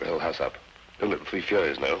 but don't wake the whole house up. Don't let the three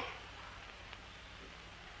furies know.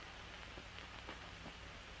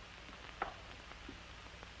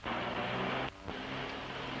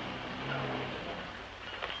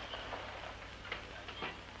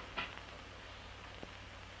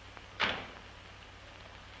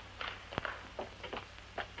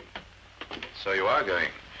 So you are going?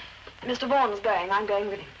 Mr. Vaughan's going. I'm going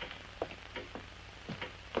with him.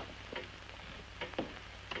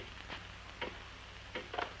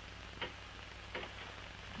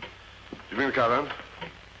 Did you bring the car round?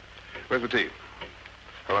 Where's the tea?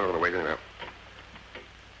 I'm not going to wait anyhow.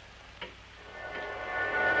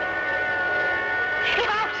 Get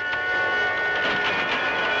out!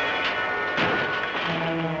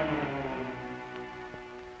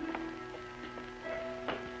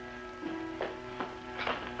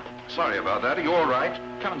 Sorry about that. Are you all right?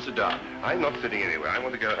 Come and sit down. I'm not sitting anywhere. I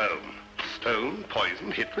want to go home. Stone,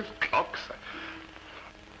 poison, hit with clocks.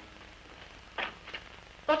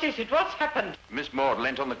 What is it? What's happened? Miss Maud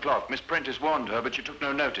leant on the clock. Miss Prentice warned her, but she took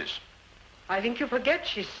no notice. I think you forget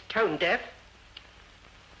she's stone deaf.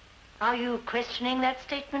 Are you questioning that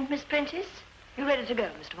statement, Miss Prentice? You ready to go,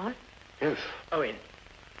 Mr. Vaughan? Yes. Owen,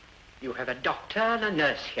 you have a doctor and a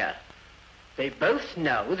nurse here. They both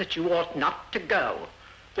know that you ought not to go,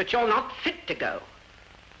 that you're not fit to go.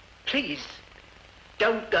 Please,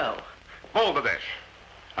 don't go. All the best.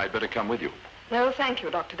 I'd better come with you. No, thank you,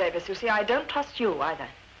 Dr. Davis. You see, I don't trust you either.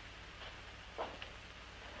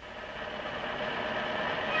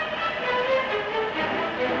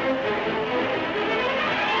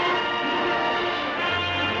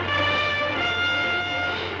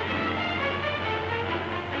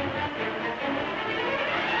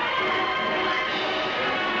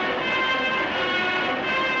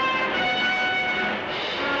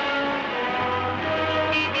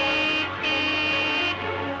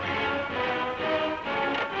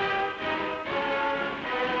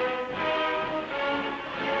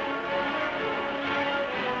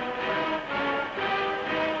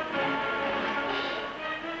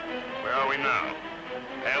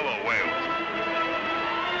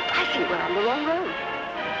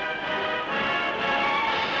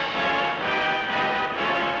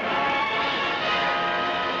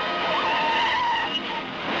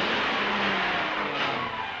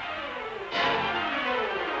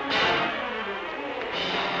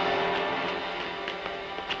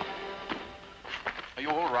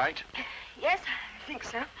 Yes, I think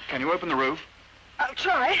so. Can you open the roof? I'll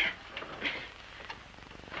try.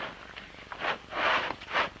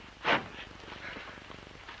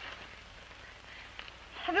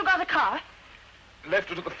 Have you got a car?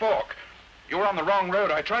 Left it at the fork. You were on the wrong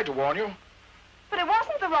road. I tried to warn you. But it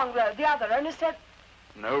wasn't the wrong road. The other only said...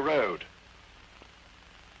 No road.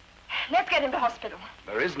 Let's get him to hospital.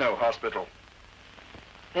 There is no hospital.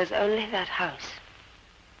 There's only that house.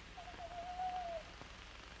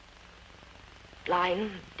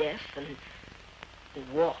 Blind, deaf, and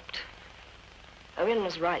warped. Owen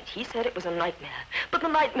was right. He said it was a nightmare. But the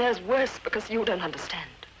nightmare's worse because you don't understand.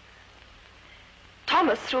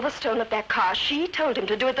 Thomas threw the stone at their car. She told him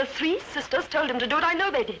to do it. The three sisters told him to do it. I know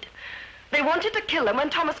they did. They wanted to kill him when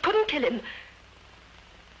Thomas couldn't kill him.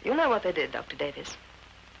 You know what they did, Dr. Davis.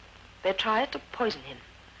 They tried to poison him.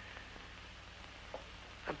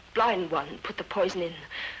 The blind one put the poison in.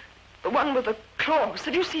 The one with the claws.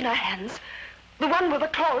 Have you seen her hands? The one with the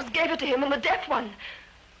claws gave it to him, and the deaf one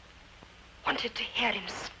wanted to hear him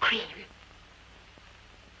scream.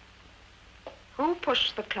 Who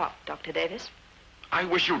pushed the clock, Dr. Davis? I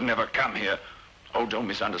wish you'd never come here. Oh, don't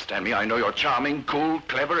misunderstand me. I know you're charming, cool,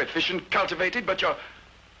 clever, efficient, cultivated, but you're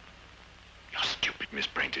stupid, Miss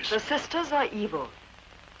Prentice. The sisters are evil.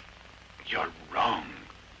 You're wrong.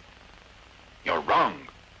 You're wrong.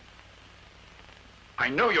 I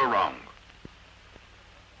know you're wrong.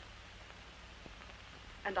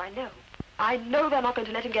 And I know they're not going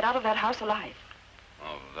to let him get out of that house alive.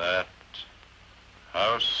 Of that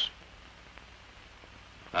house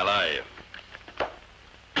alive.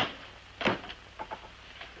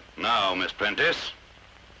 Now, Miss Prentice,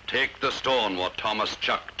 take the stone what Thomas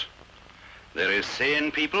chucked. There is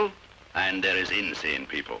sane people and there is insane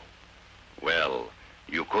people. Well,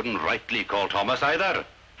 you couldn't rightly call Thomas either.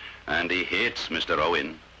 And he hates Mr.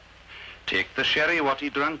 Owen. Take the sherry what he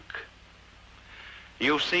drank.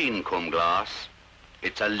 You've seen Cumglass.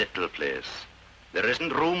 It's a little place. There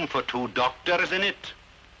isn't room for 2 doctors in it.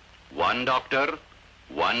 1 doctor,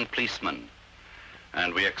 1 policeman.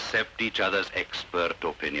 And we accept each other's expert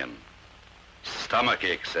opinion.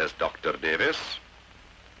 Stomachache, says Dr. Davis.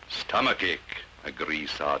 Stomachache, agrees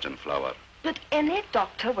Sergeant Flower. But any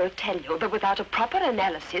doctor will tell you that without a proper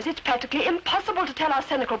analysis, it's practically impossible to tell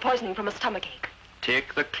arsenical poisoning from a stomachache.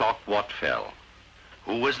 Take the clock what fell.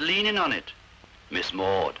 Who was leaning on it? Miss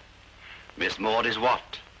Maud. Miss Maud is what?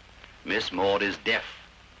 Miss Maud is deaf.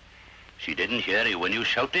 She didn't hear you when you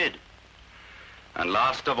shouted. And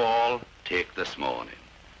last of all, take this morning.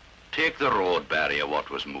 Take the road barrier what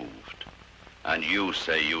was moved. And you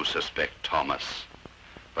say you suspect Thomas.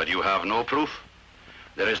 But you have no proof.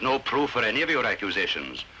 There is no proof for any of your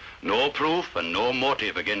accusations. No proof and no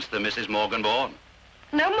motive against the Mrs. Morgan Vaughan.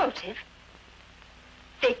 No motive?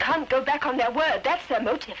 They can't go back on their word. That's their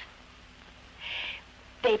motive.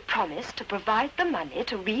 They promised to provide the money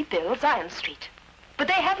to rebuild Zion Street. But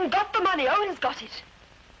they haven't got the money. Owen's got it.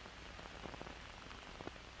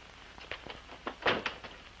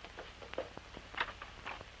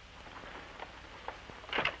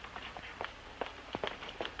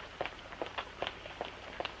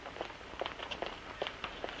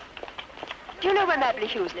 Do you know where Mabley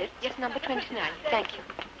Hughes lives? Yes, number 29. Thank you.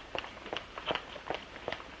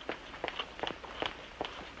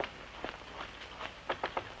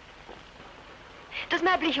 Does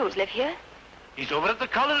Mabley Hughes live here? He's over at the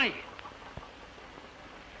colliery.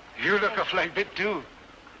 You look a fly bit too.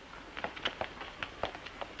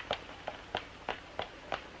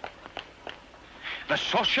 The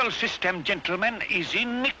social system, gentlemen, is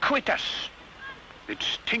iniquitous. It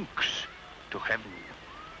stinks to heaven.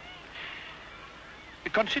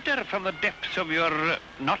 Consider from the depths of your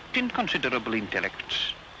not inconsiderable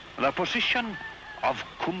intellects the position of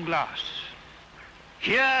Cumglass.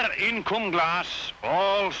 Here in Cumglass,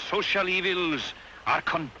 all social evils are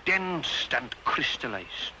condensed and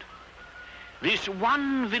crystallized. This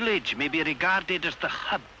one village may be regarded as the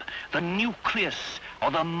hub, the nucleus,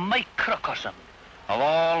 or the microcosm of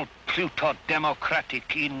all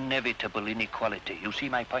Pluto-democratic inevitable inequality. You see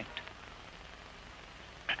my point?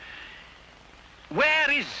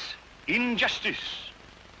 Where is injustice?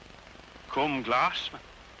 Cumglass.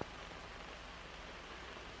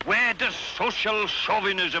 Where does social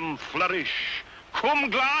chauvinism flourish?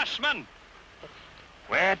 Cumglassman.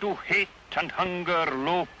 Where do hate and hunger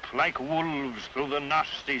lope like wolves through the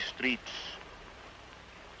nasty streets?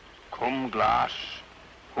 Cumglass.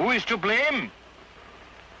 Who is to blame?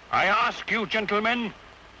 I ask you, gentlemen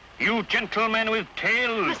with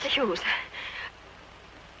tails. Mr. Hughes,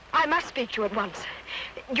 I must speak to you at once.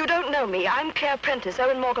 You don't know me. I'm Clare Prentice,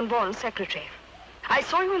 Owen Morgan Vaughan's secretary. I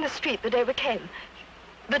saw you in the street the day we came.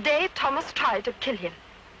 The day Thomas tried to kill him.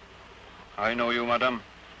 I know you, madam.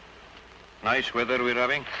 Nice weather we're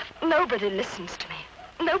having. Nobody listens to me.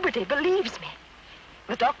 Nobody believes me.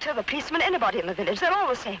 The doctor, the policeman, anybody in the village, they're all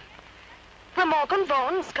the same. The Morgan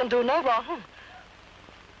Vaughans can do no wrong.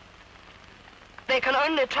 They can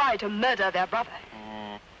only try to murder their brother.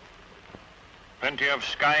 Plenty of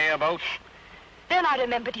sky about. Then I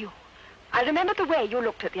remembered you. I remembered the way you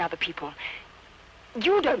looked at the other people.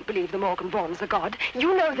 You don't believe the Morgan Vaughans are God.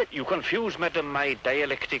 You know that... You confuse, madam, my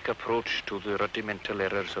dialectic approach to the rudimental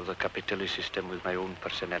errors of the capitalist system with my own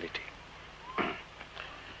personality.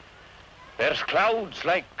 There's clouds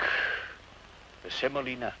like the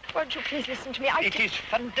semolina. Won't you please listen to me? It is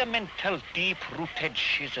fundamental, deep-rooted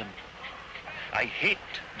schism. I hate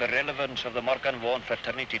the relevance of the Morgan Vaughan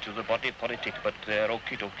fraternity to the body politic, but they're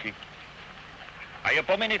okie-dokie. I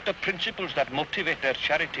abominate the principles that motivate their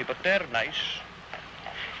charity, but they're nice.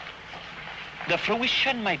 The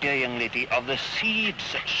fruition, my dear young lady, of the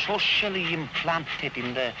seeds socially implanted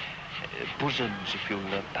in the bosoms, if you'll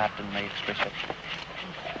pardon my expression.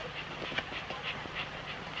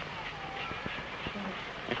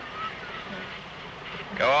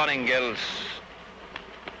 Go on, Ingalls.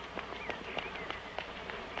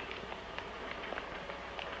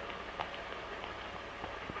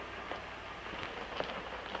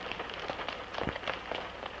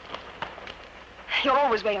 You're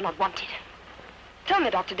always where you're not wanted. Tell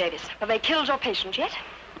me, Dr. Davis, have they killed your patient yet?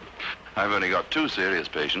 I've only got 2 serious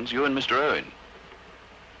patients, you and Mr. Owen.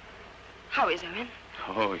 How is Owen?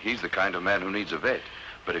 Oh, he's the kind of man who needs a vet.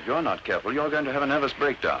 But if you're not careful, you're going to have a nervous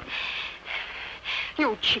breakdown.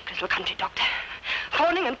 You cheap little country doctor.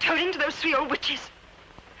 Fawning and toading to those 3 old witches.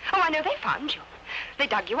 Oh, I know, they found you. They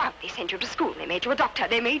dug you out. They sent you to school. They made you a doctor.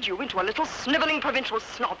 They made you into a little sniveling provincial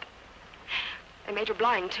snob. They made you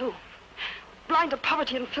blind, too. Blind to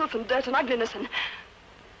poverty and filth and dirt and ugliness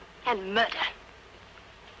and murder.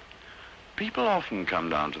 People often come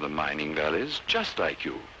down to the mining valleys just like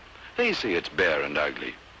you. They see it's bare and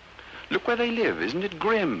ugly. Look where they live. Isn't it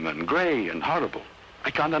grim and grey and horrible? I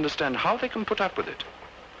can't understand how they can put up with it.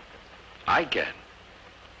 I can.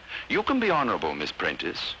 You can be honourable, Miss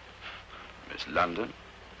Prentice, Miss London,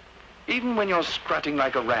 even when you're strutting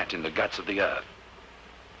like a rat in the guts of the earth.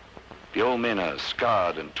 The old men are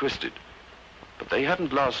scarred and twisted, but they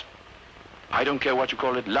haven't lost, I don't care what you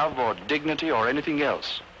call it, love or dignity or anything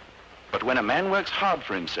else. But when a man works hard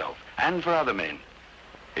for himself and for other men,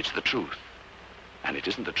 it's the truth. And it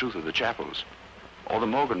isn't the truth of the Chapels, or the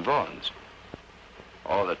Morgan Vaughans,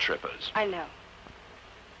 or the Trippers. I know.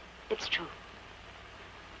 It's true.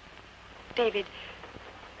 David,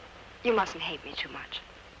 you mustn't hate me too much.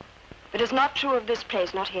 But it's not true of this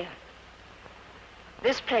place, not here.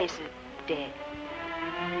 This place is dead.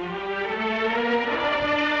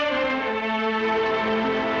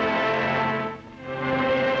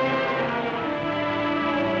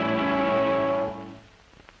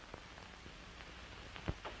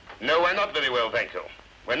 No, we're not very well, thank you.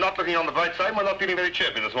 We're not looking on the bright side, we're not feeling very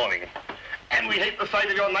chirpy this morning. And we hate the sight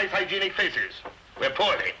of your nice hygienic faces. We're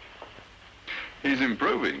poorly. He's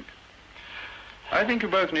improving. I think you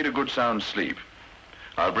both need a good sound sleep.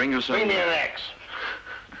 I'll bring you some... Bring me an axe.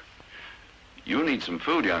 You need some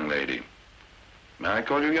food, young lady. May I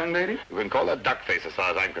call you young lady? You can call her duck face as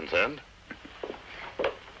far as I'm concerned.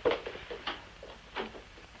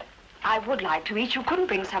 I would like to eat. You couldn't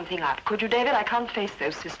bring something up, could you, David? I can't face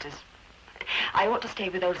those sisters. I ought to stay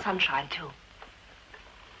with old Sunshine, too.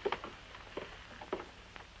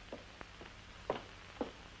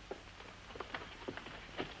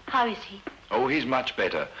 How is he? Oh, he's much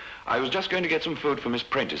better. I was just going to get some food for Miss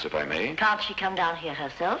Prentice, if I may. Can't she come down here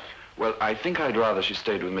herself? Well, I think I'd rather she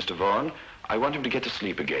stayed with Mr. Vaughan. I want him to get to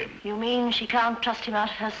sleep again. You mean she can't trust him out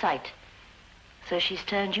of her sight? So she's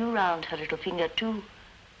turned you round her little finger, too.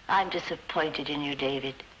 I'm disappointed in you,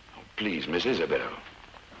 David. Oh, please, Miss Isabel.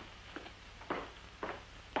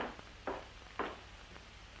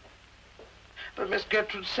 But Miss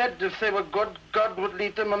Gertrude said if they were good, God would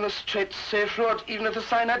lead them on the straight, safe road, even if the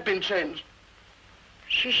sign had been changed.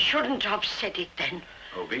 She shouldn't have said it then.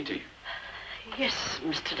 Oh, Beatty. Yes,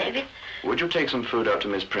 Mr. David. Would you take some food out to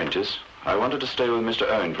Miss Prentice? I wanted to stay with Mr.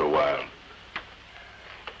 Owen for a while.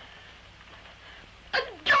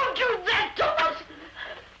 Don't do that, Thomas!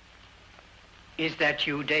 Is that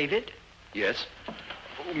you, David? Yes.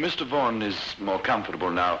 Oh, Mr. Vaughan is more comfortable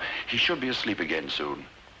now. He should be asleep again soon.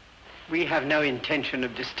 We have no intention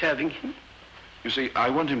of disturbing him. You see, I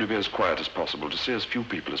want him to be as quiet as possible, to see as few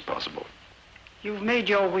people as possible. You've made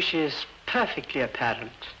your wishes perfectly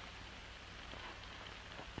apparent.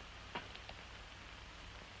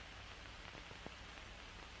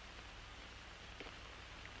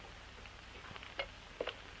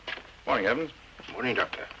 Morning, Evans. Morning,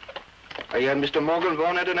 Doctor. Mr. Morgan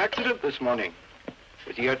Vaughan had an accident this morning.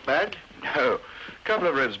 Was he hurt bad? No. A couple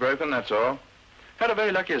of ribs broken, that's all. Had a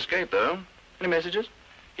very lucky escape, though. Any messages?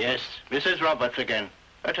 Yes, Mrs. Roberts again.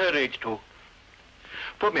 At her age, too.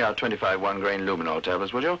 Put me out 25 one-grain luminol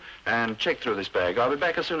tablets, will you? And check through this bag. I'll be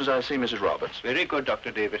back as soon as I see Mrs. Roberts. Very good,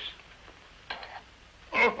 Dr. Davis.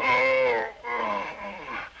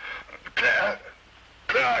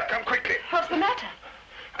 Clare, come quickly. What's the matter?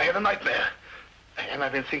 I had a nightmare. And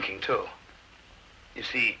I've been thinking, too. You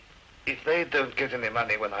see, if they don't get any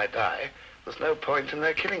money when I die, there's no point in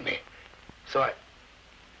their killing me. So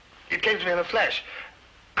it came to me in a flash.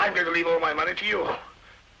 I'm going to leave all my money to you.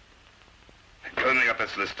 Go and ring up that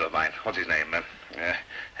solicitor of mine. What's his name?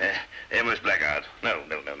 Amos Blackguard. No.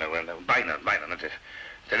 Bynum, that's it.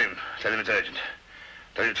 Tell him it's urgent.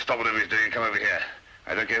 Tell him to stop whatever he's doing and come over here.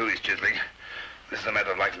 I don't care who he's chiseling. This is a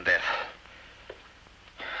matter of life and death.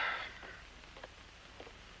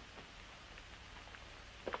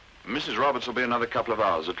 Mrs. Roberts will be another couple of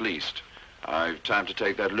hours at least. I've time to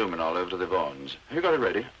take that luminol over to the Vaughans. Have you got it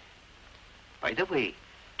ready? By the way,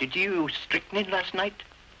 Did you use strychnine last night?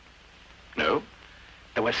 No.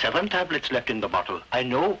 There were 7 tablets left in the bottle. I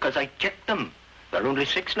know, because I checked them. There are only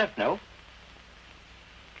 6 left now.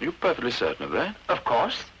 You're perfectly certain of that? Of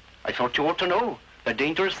course. I thought you ought to know. They're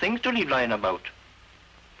dangerous things to leave lying about.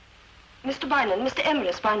 Mr. Bynon, Mr.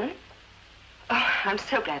 Emrys Bynon. Oh, I'm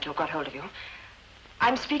so glad to have got hold of you.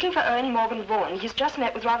 I'm speaking for Owen Morgan Vaughan. He's just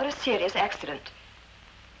met with rather a serious accident.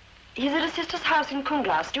 He's at his sister's house in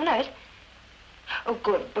Cwmglas. Do you know it? Oh,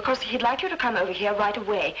 good, because he'd like you to come over here right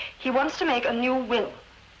away. He wants to make a new will.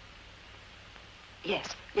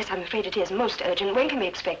 Yes, I'm afraid it is most urgent. When can we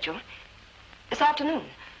expect you? This afternoon.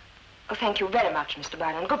 Oh, thank you very much, Mr.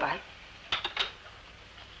 Bynon. Goodbye.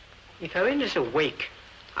 If Owen is awake,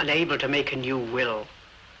 unable to make a new will,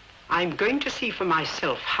 I'm going to see for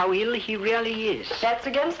myself how ill he really is. That's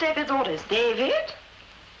against David's orders. David?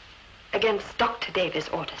 Against Dr. David's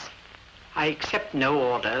orders. I accept no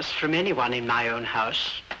orders from anyone in my own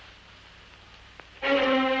house.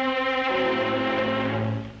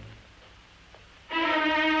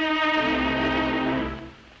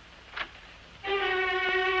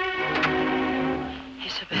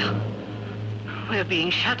 Isabel, we're being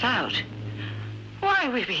shut out. Why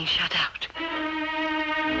are we being shut out?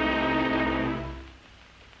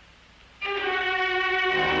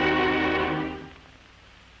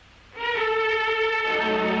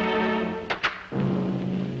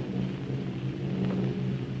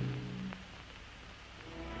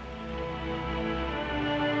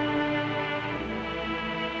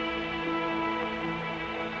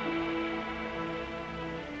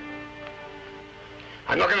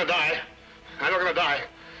 I'm not going to die. I'm not going to die.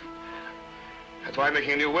 That's why I'm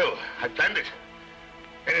making a new will. I planned it.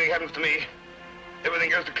 Anything happens to me, everything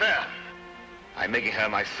goes to Clare. I'm making her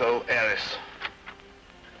my sole heiress.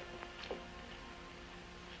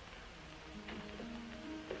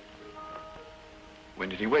 When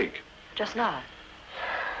did he wake? Just now.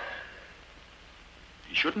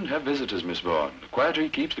 He shouldn't have visitors, Miss Vaughan. The quieter he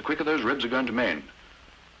keeps, the quicker those ribs are going to mend.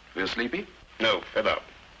 Feel sleepy? No, fed up.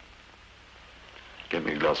 Get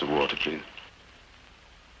me a glass of water, please.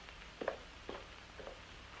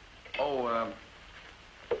 Oh,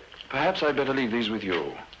 perhaps I'd better leave these with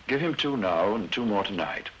you. Give him 2 now and 2 more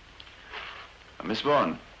tonight. Miss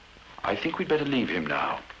Vaughan, I think we'd better leave him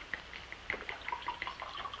now.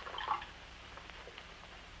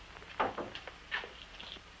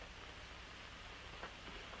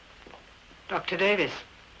 Dr. Davis,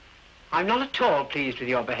 I'm not at all pleased with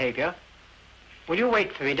your behavior. Will you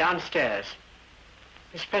wait for me downstairs?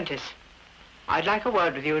 Miss Prentice, I'd like a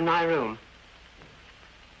word with you in my room.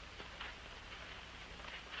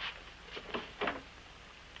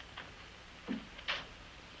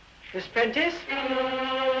 Miss Prentice?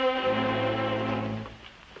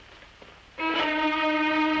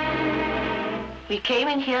 We came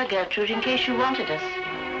in here, Gertrude, in case you wanted us.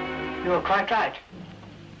 You are quite right.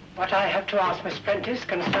 What I have to ask Miss Prentice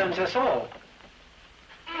concerns us all.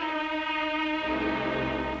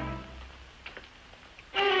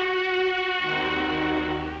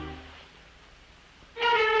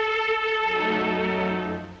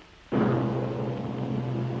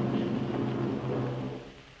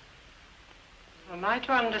 Am I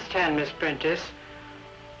to understand, Miss Prentice,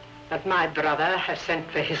 that my brother has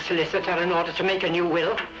sent for his solicitor in order to make a new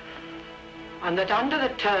will, and that under the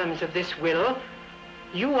terms of this will,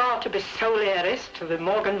 you are to be sole heiress to the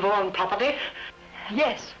Morgan Vaughan property?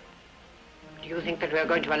 Yes. Do you think that we're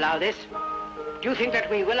going to allow this? Do you think that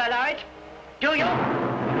we will allow it? Do you?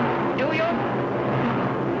 Do you?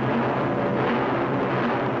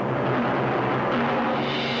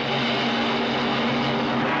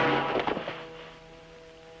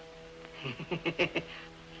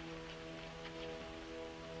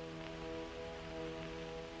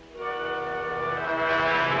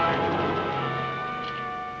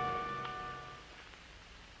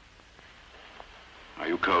 Are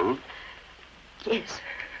you cold? Yes.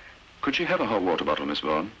 Could she have a hot water bottle, Miss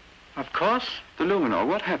Vaughan? Of course. The luminol,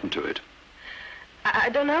 what happened to it? I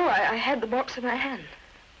don't know. I had the box in my hand.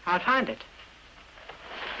 I'll find it.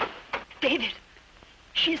 David,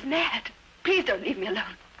 she's mad. Please don't leave me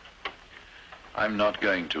alone. I'm not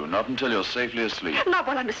going to, not until you're safely asleep. Not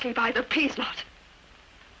while I'm asleep either. Please not.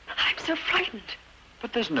 I'm so frightened.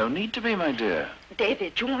 But there's no need to be, my dear.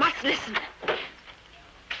 David, you must listen.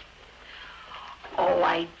 Oh,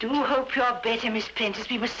 I do hope you're better, Miss Prentice.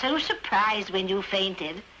 We were so surprised when you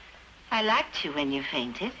fainted. I liked you when you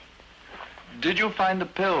fainted. Did you find the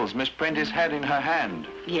pills Miss Prentice had in her hand?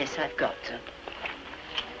 Yes, I've got them.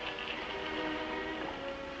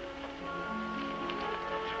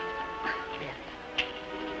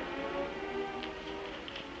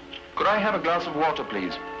 Could I have a glass of water,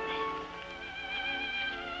 please?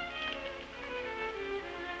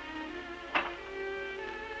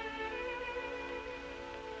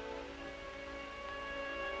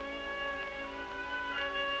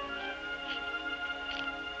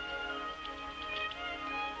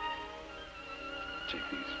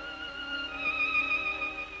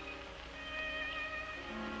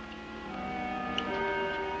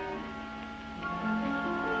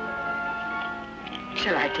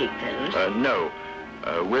 Shall I take those? No.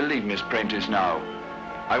 We'll leave Miss Prentice now.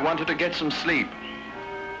 I want her to get some sleep.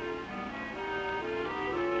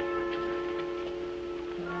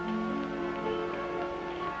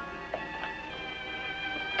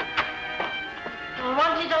 I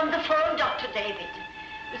want it on the phone, Dr. David.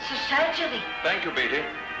 It's a surgery. Thank you, Beatty.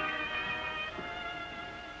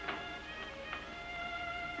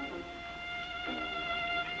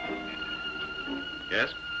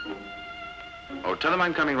 Yes? Oh, tell them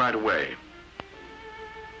I'm coming right away.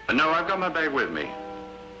 No, I've got my bag with me.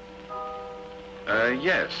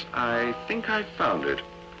 Yes, I think I found it.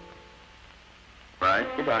 Right,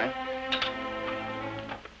 goodbye.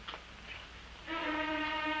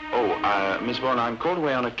 Oh, Miss Vaughan, I'm called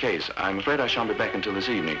away on a case. I'm afraid I shan't be back until this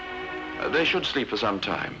evening. They should sleep for some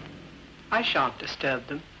time. I shan't disturb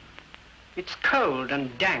them. It's cold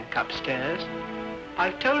and dank upstairs.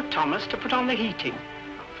 I've told Thomas to put on the heating.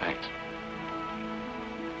 Thanks.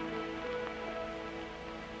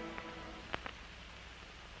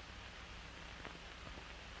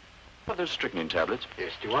 What are those strychnine tablets?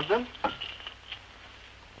 Yes, do you want them?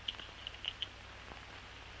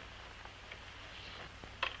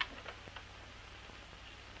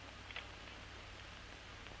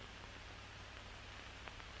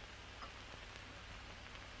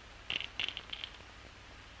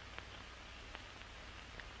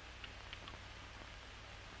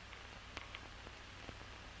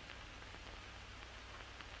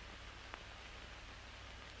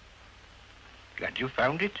 Glad you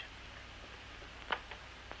found it?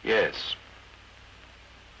 Yes.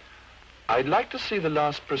 I'd like to see the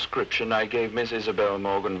last prescription I gave Miss Isabel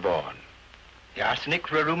Morgan Vaughan. The arsenic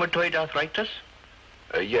for rheumatoid arthritis?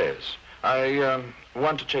 Yes. I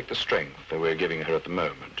want to check the strength that we're giving her at the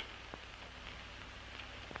moment.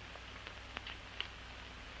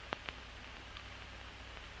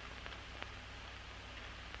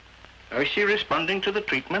 Is she responding to the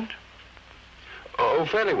treatment? Oh,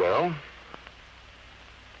 fairly well.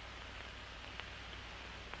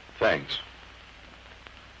 Thanks.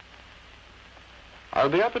 I'll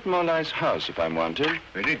be up at Molay's house if I'm wanted.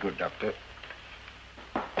 Very good, Doctor.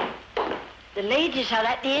 The ladies are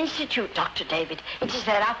at the Institute, Dr. David. It is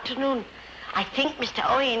their afternoon. I think Mr.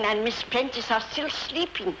 Owen and Miss Prentice are still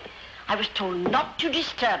sleeping. I was told not to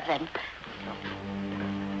disturb them.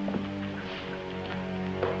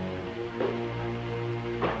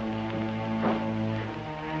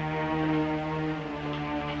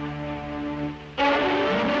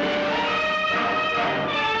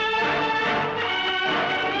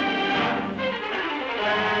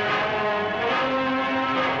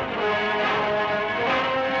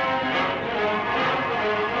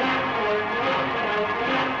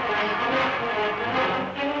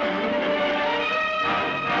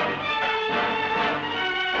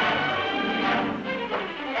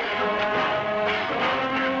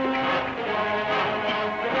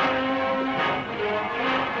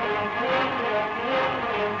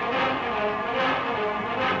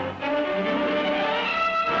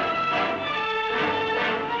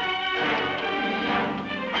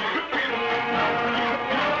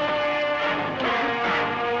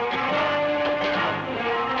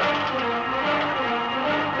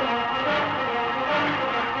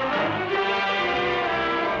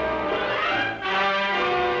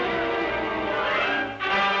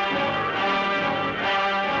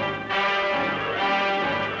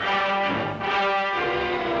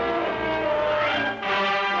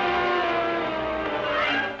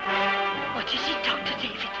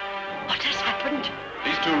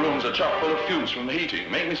 Chock full of fumes from the heating.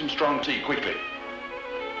 Make me some strong tea, quickly.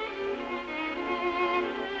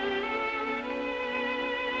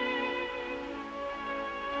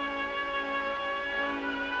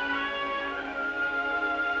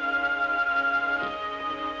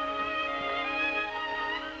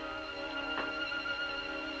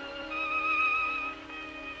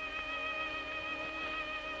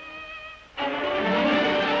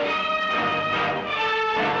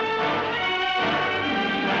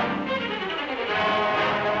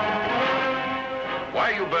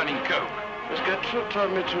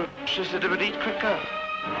 Told me to. She said it would eat quicker.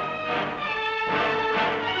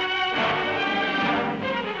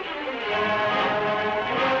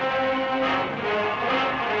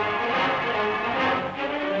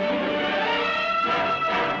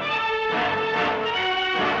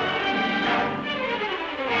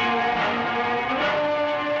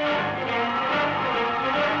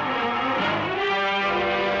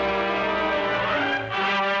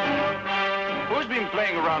 Who's been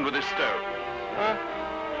playing around with this stove?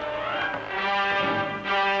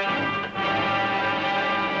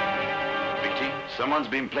 Someone's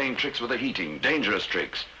been playing tricks with the heating, dangerous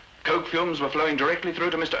tricks. Coke fumes were flowing directly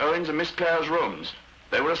through to Mr. Owen's and Miss Clare's rooms.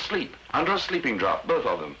 They were asleep, under a sleeping draught, both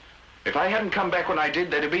of them. If I hadn't come back when I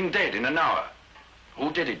did, they'd have been dead in an hour.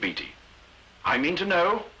 Who did it, Beatty? I mean to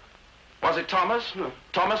know. Was it Thomas? No.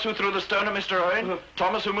 Thomas who threw the stone at Mr. Owen? No.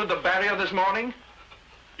 Thomas who moved the barrier this morning?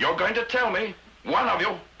 You're going to tell me, one of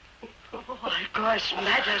you. Oh, I'll go as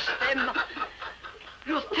mad as them.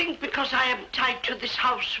 You think because I am tied to this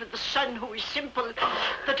house with the son who is simple,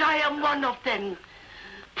 that I am one of them.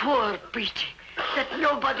 Poor Beatty, that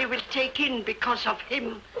nobody will take in because of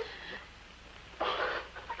him.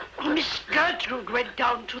 Miss Gertrude went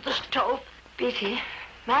down to the stove. Beatty,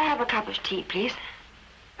 may I have a cup of tea, please?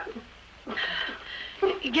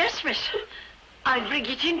 Yes, miss. I'll bring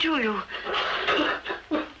it in to you.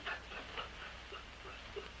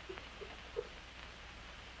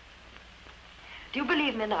 Do you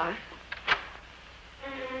believe me now?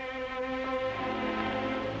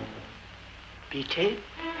 Beatty?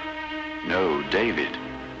 No, David.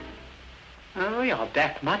 Oh, you're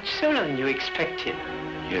back much sooner than you expected.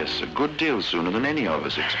 Yes, a good deal sooner than any of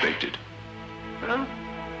us expected. Well,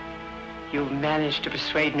 you've managed to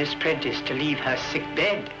persuade Miss Prentice to leave her sick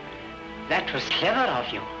bed. That was clever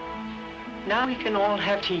of you. Now we can all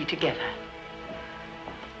have tea together.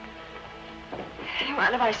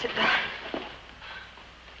 Mind if I sit down?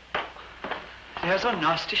 There's a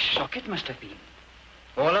nasty shock it must have been.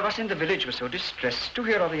 All of us in the village were so distressed to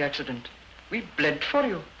hear of the accident. We bled for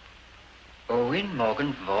you. Owen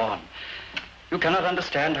Morgan Vaughan. You cannot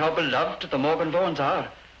understand how beloved the Morgan Vaughans are.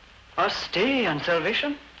 Our stay and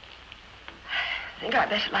salvation. I think I'd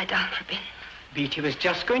better lie down for a bit. Beatty was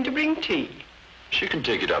just going to bring tea. She can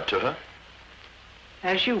take it up to her.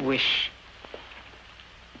 As you wish.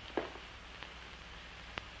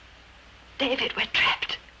 David, we're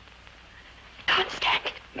trapped. Can't stand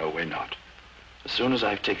it. No, we're not. As soon as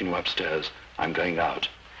I've taken you upstairs, I'm going out.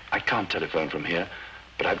 I can't telephone from here,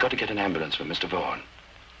 but I've got to get an ambulance for Mr. Vaughan.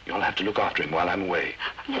 You'll have to look after him while I'm away.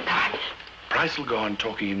 No. Price will go on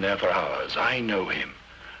talking him there for hours. I know him.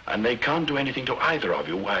 And they can't do anything to either of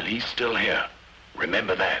you while he's still here.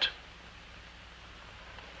 Remember that.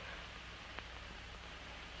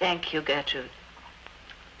 Thank you, Gertrude.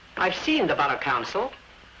 I've seen the Borough Council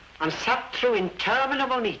and sat through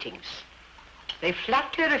interminable meetings. They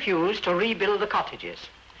flatly refused to rebuild the cottages.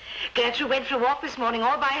 Gertrude went for a walk this morning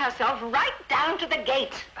all by herself, right down to the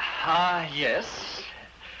gate. Ah, yes.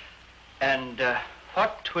 And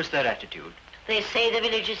what was their attitude? They say the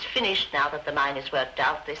village is finished now that the mine is worked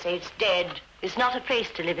out. They say it's dead. It's not a place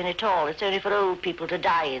to live in at all. It's only for old people to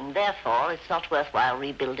die in. Therefore, it's not worthwhile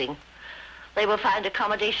rebuilding. They will find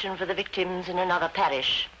accommodation for the victims in another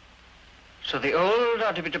parish. So the old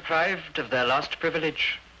are to be deprived of their last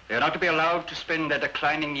privilege. They are not to be allowed to spend their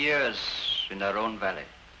declining years in their own valley.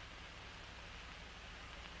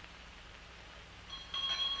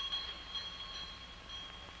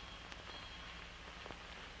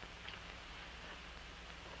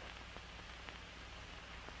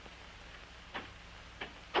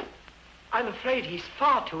 I'm afraid he's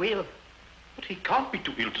far too ill. But he can't be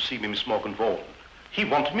too ill to see me, Miss Morgan Vaughan. He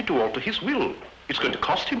wanted me to alter his will. It's going to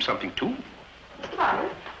cost him something, too. Hello.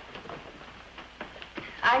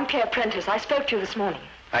 I'm Clare Prentice. I spoke to you this morning.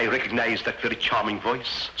 I recognize that very charming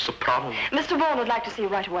voice. Soprano. Mr. Vaughan would like to see you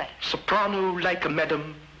right away. Soprano like a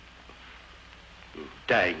madam.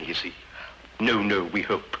 Dying, is he? No, we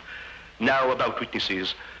hope. Now about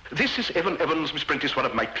witnesses. This is Evan Evans, Miss Prentice, one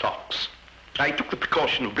of my clerks. I took the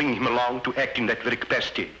precaution of bringing him along to act in that very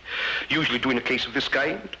capacity. Usually do in a case of this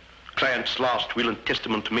kind. Client's last will and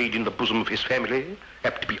testament made in the bosom of his family.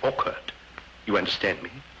 Apt to be awkward. You understand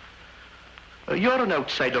me? You're an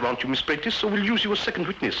outsider, aren't you, Miss Prentice, so we'll use you as second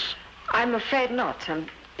witness. I'm afraid not, and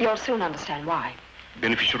you'll soon understand why.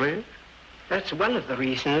 Beneficiary? That's one of the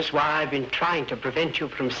reasons why I've been trying to prevent you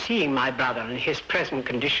from seeing my brother in his present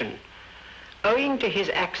condition. Owing to his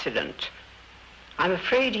accident, I'm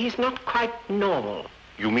afraid he's not quite normal.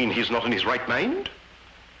 You mean he's not in his right mind?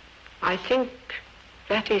 I think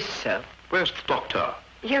that is so. Where's the doctor?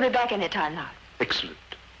 He'll be back any time now. Excellent.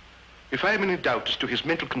 If I am in any doubt as to his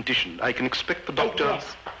mental condition, I can expect the doctor...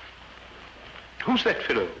 Yes. Who's that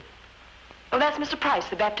fellow? Oh, that's Mr. Price,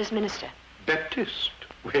 the Baptist minister. Baptist?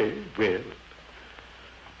 Well.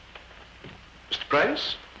 Mr.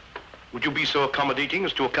 Price, would you be so accommodating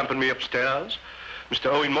as to accompany me upstairs? Mr.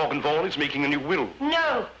 Owen Morgan Vaughan is making a new will.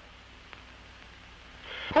 No.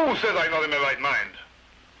 Who says I'm not in my right mind?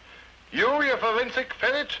 You forensic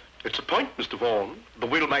ferret? It's a point, Mr. Vaughan. The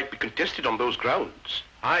will might be contested on those grounds.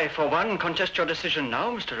 I, for one, contest your decision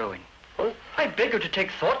now, Mr. Owen. Oh? I beg you to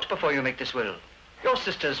take thought before you make this will. Your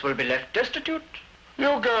sisters will be left destitute.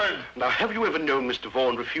 You good? Now, have you ever known Mr.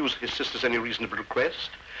 Vaughan refuse his sisters any reasonable request?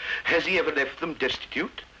 Has he ever left them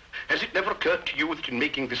destitute? Has it never occurred to you that in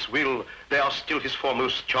making this will, they are still his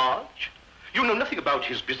foremost charge? You know nothing about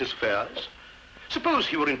his business affairs. Suppose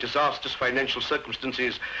he were in disastrous financial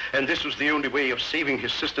circumstances, and this was the only way of saving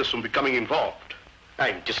his sisters from becoming involved.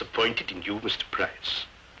 I'm disappointed in you, Mr. Price.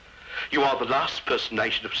 You are the last person I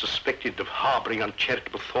should have suspected of harboring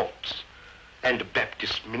uncharitable thoughts. And a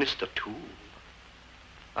Baptist minister, too.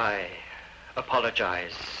 I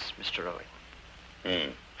apologize, Mr.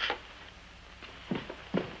 Owen.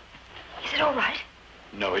 Is it all right?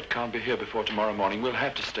 No, it can't be here before tomorrow morning. We'll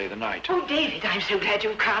have to stay the night. Oh, David, I'm so glad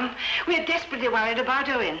you've come. We're desperately worried about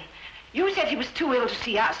Owen. You said he was too ill to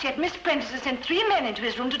see us, yet Miss Prentice has sent 3 men into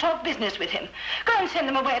his room to talk business with him. Go and send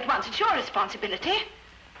them away at once. It's your responsibility.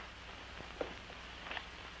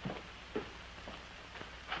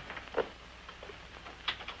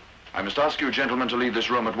 I must ask you gentlemen to leave this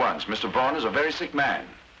room at once. Mr. Vaughan is a very sick man.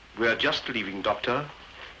 We are just leaving, Doctor.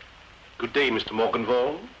 Good day, Mr. Morgan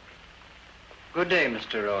Vaughan. Good day,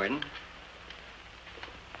 Mr. Owen.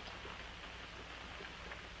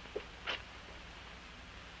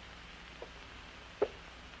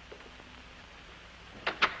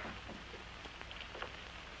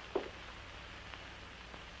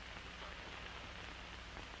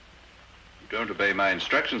 You don't obey my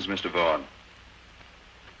instructions, Mr. Vaughan.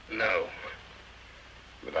 No.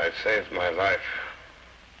 But I saved my life.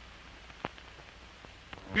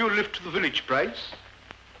 You live to the village, Price?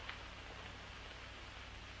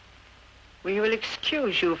 We will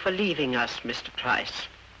excuse you for leaving us, Mr. Price.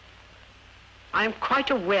 I'm quite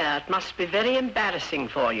aware it must be very embarrassing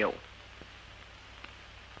for you.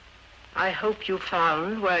 I hope you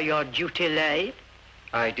found where your duty lay.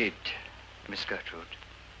 I did, Miss Gertrude.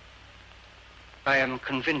 I am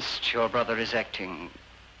convinced your brother is acting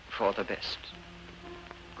for the best.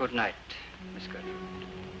 Good night, Miss Gertrude.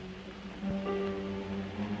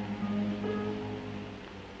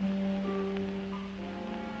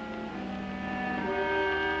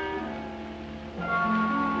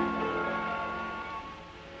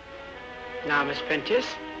 Now, Miss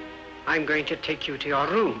Prentice, I'm going to take you to your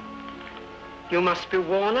room. You must be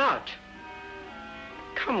worn out.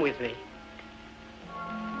 Come with me.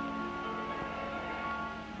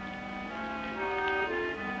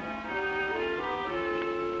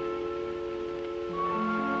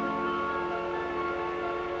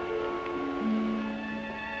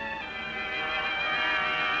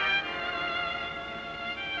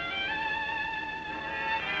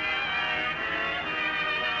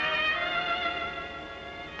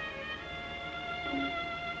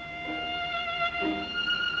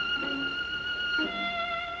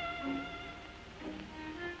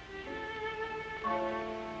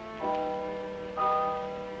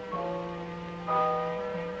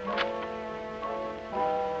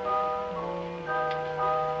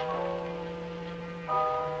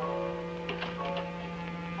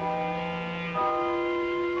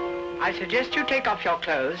 I suggest you take off your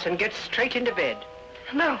clothes and get straight into bed.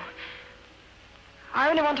 No. I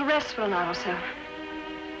only want to rest for an hour or so.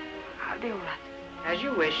 I'll be all right. As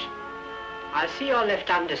you wish. I'll see you're left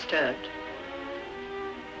undisturbed.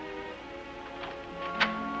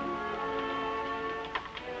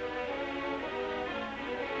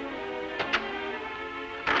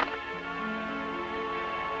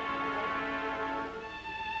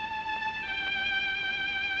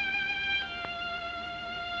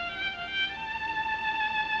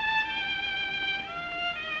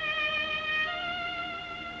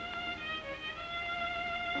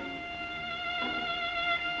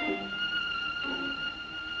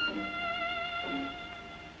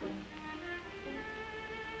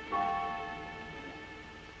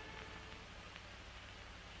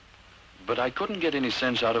 But I couldn't get any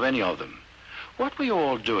sense out of any of them. What were you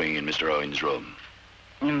all doing in Mr. Owen's room?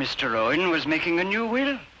 Mr. Owen was making a new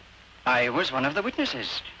will. I was one of the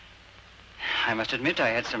witnesses. I must admit I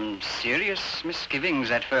had some serious misgivings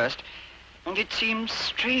at first. And it seems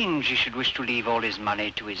strange he should wish to leave all his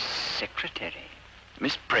money to his secretary.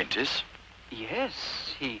 Miss Prentice? Yes,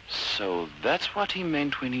 he... So that's what he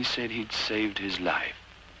meant when he said he'd saved his life.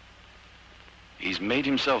 He's made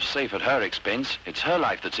himself safe at her expense. It's her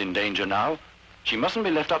life that's in danger now. She mustn't be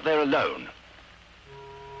left up there alone.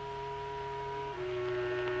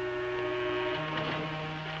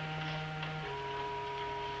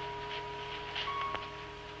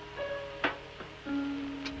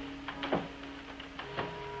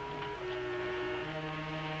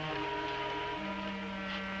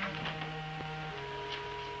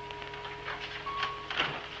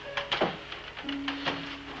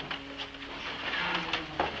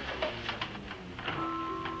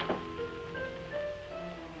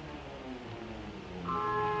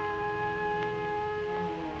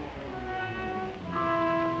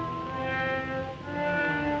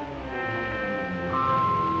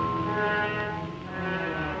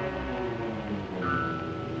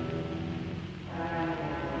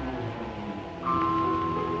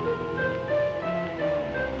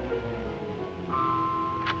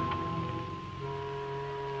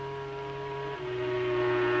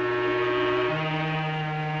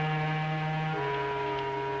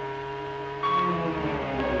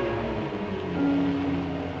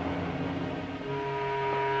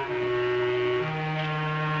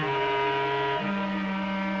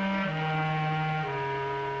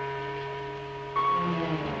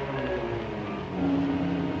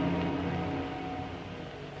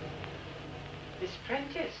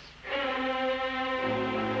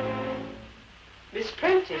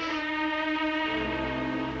 Prentice.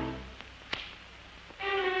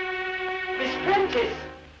 Miss Prentice.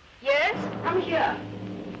 Yes? Come here.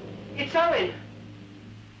 It's Owen.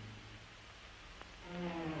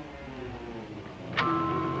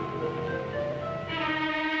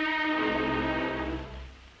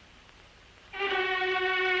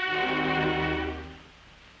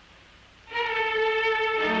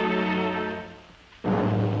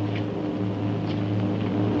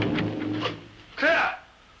 Clare!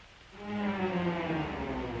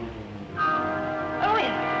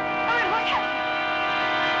 Owen! Owen, what's happened?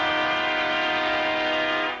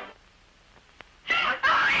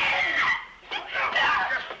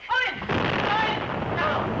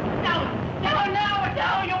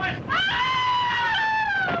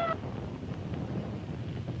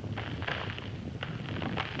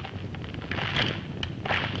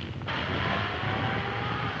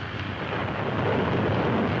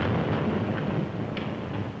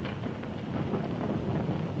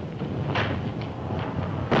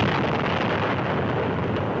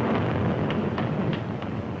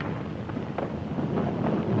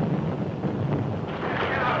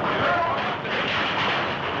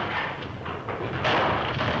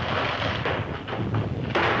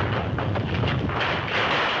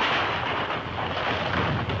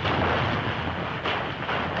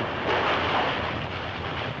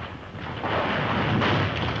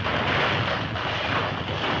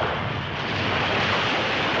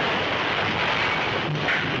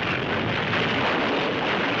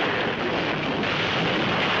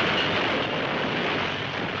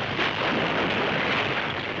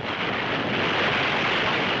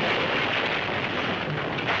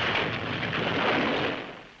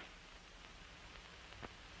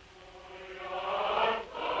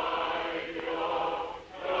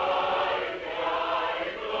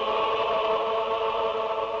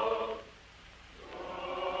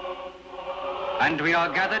 And we are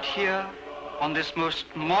gathered here on this most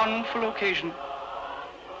mournful occasion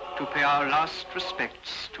to pay our last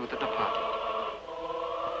respects to the departed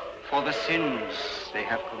for the sins they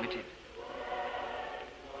have committed.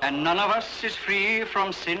 And none of us is free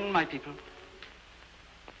from sin, my people.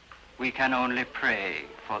 We can only pray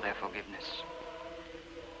for their forgiveness.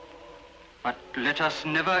 But let us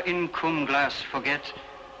never in Cwmglas forget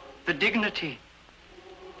the dignity,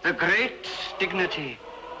 the great dignity,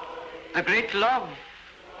 the great love,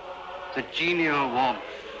 the genial warmth,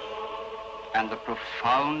 and the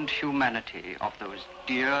profound humanity of those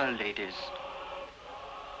dear ladies,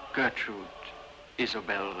 Gertrude,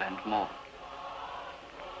 Isabel, and Maud,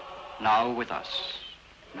 now with us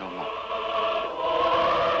no more.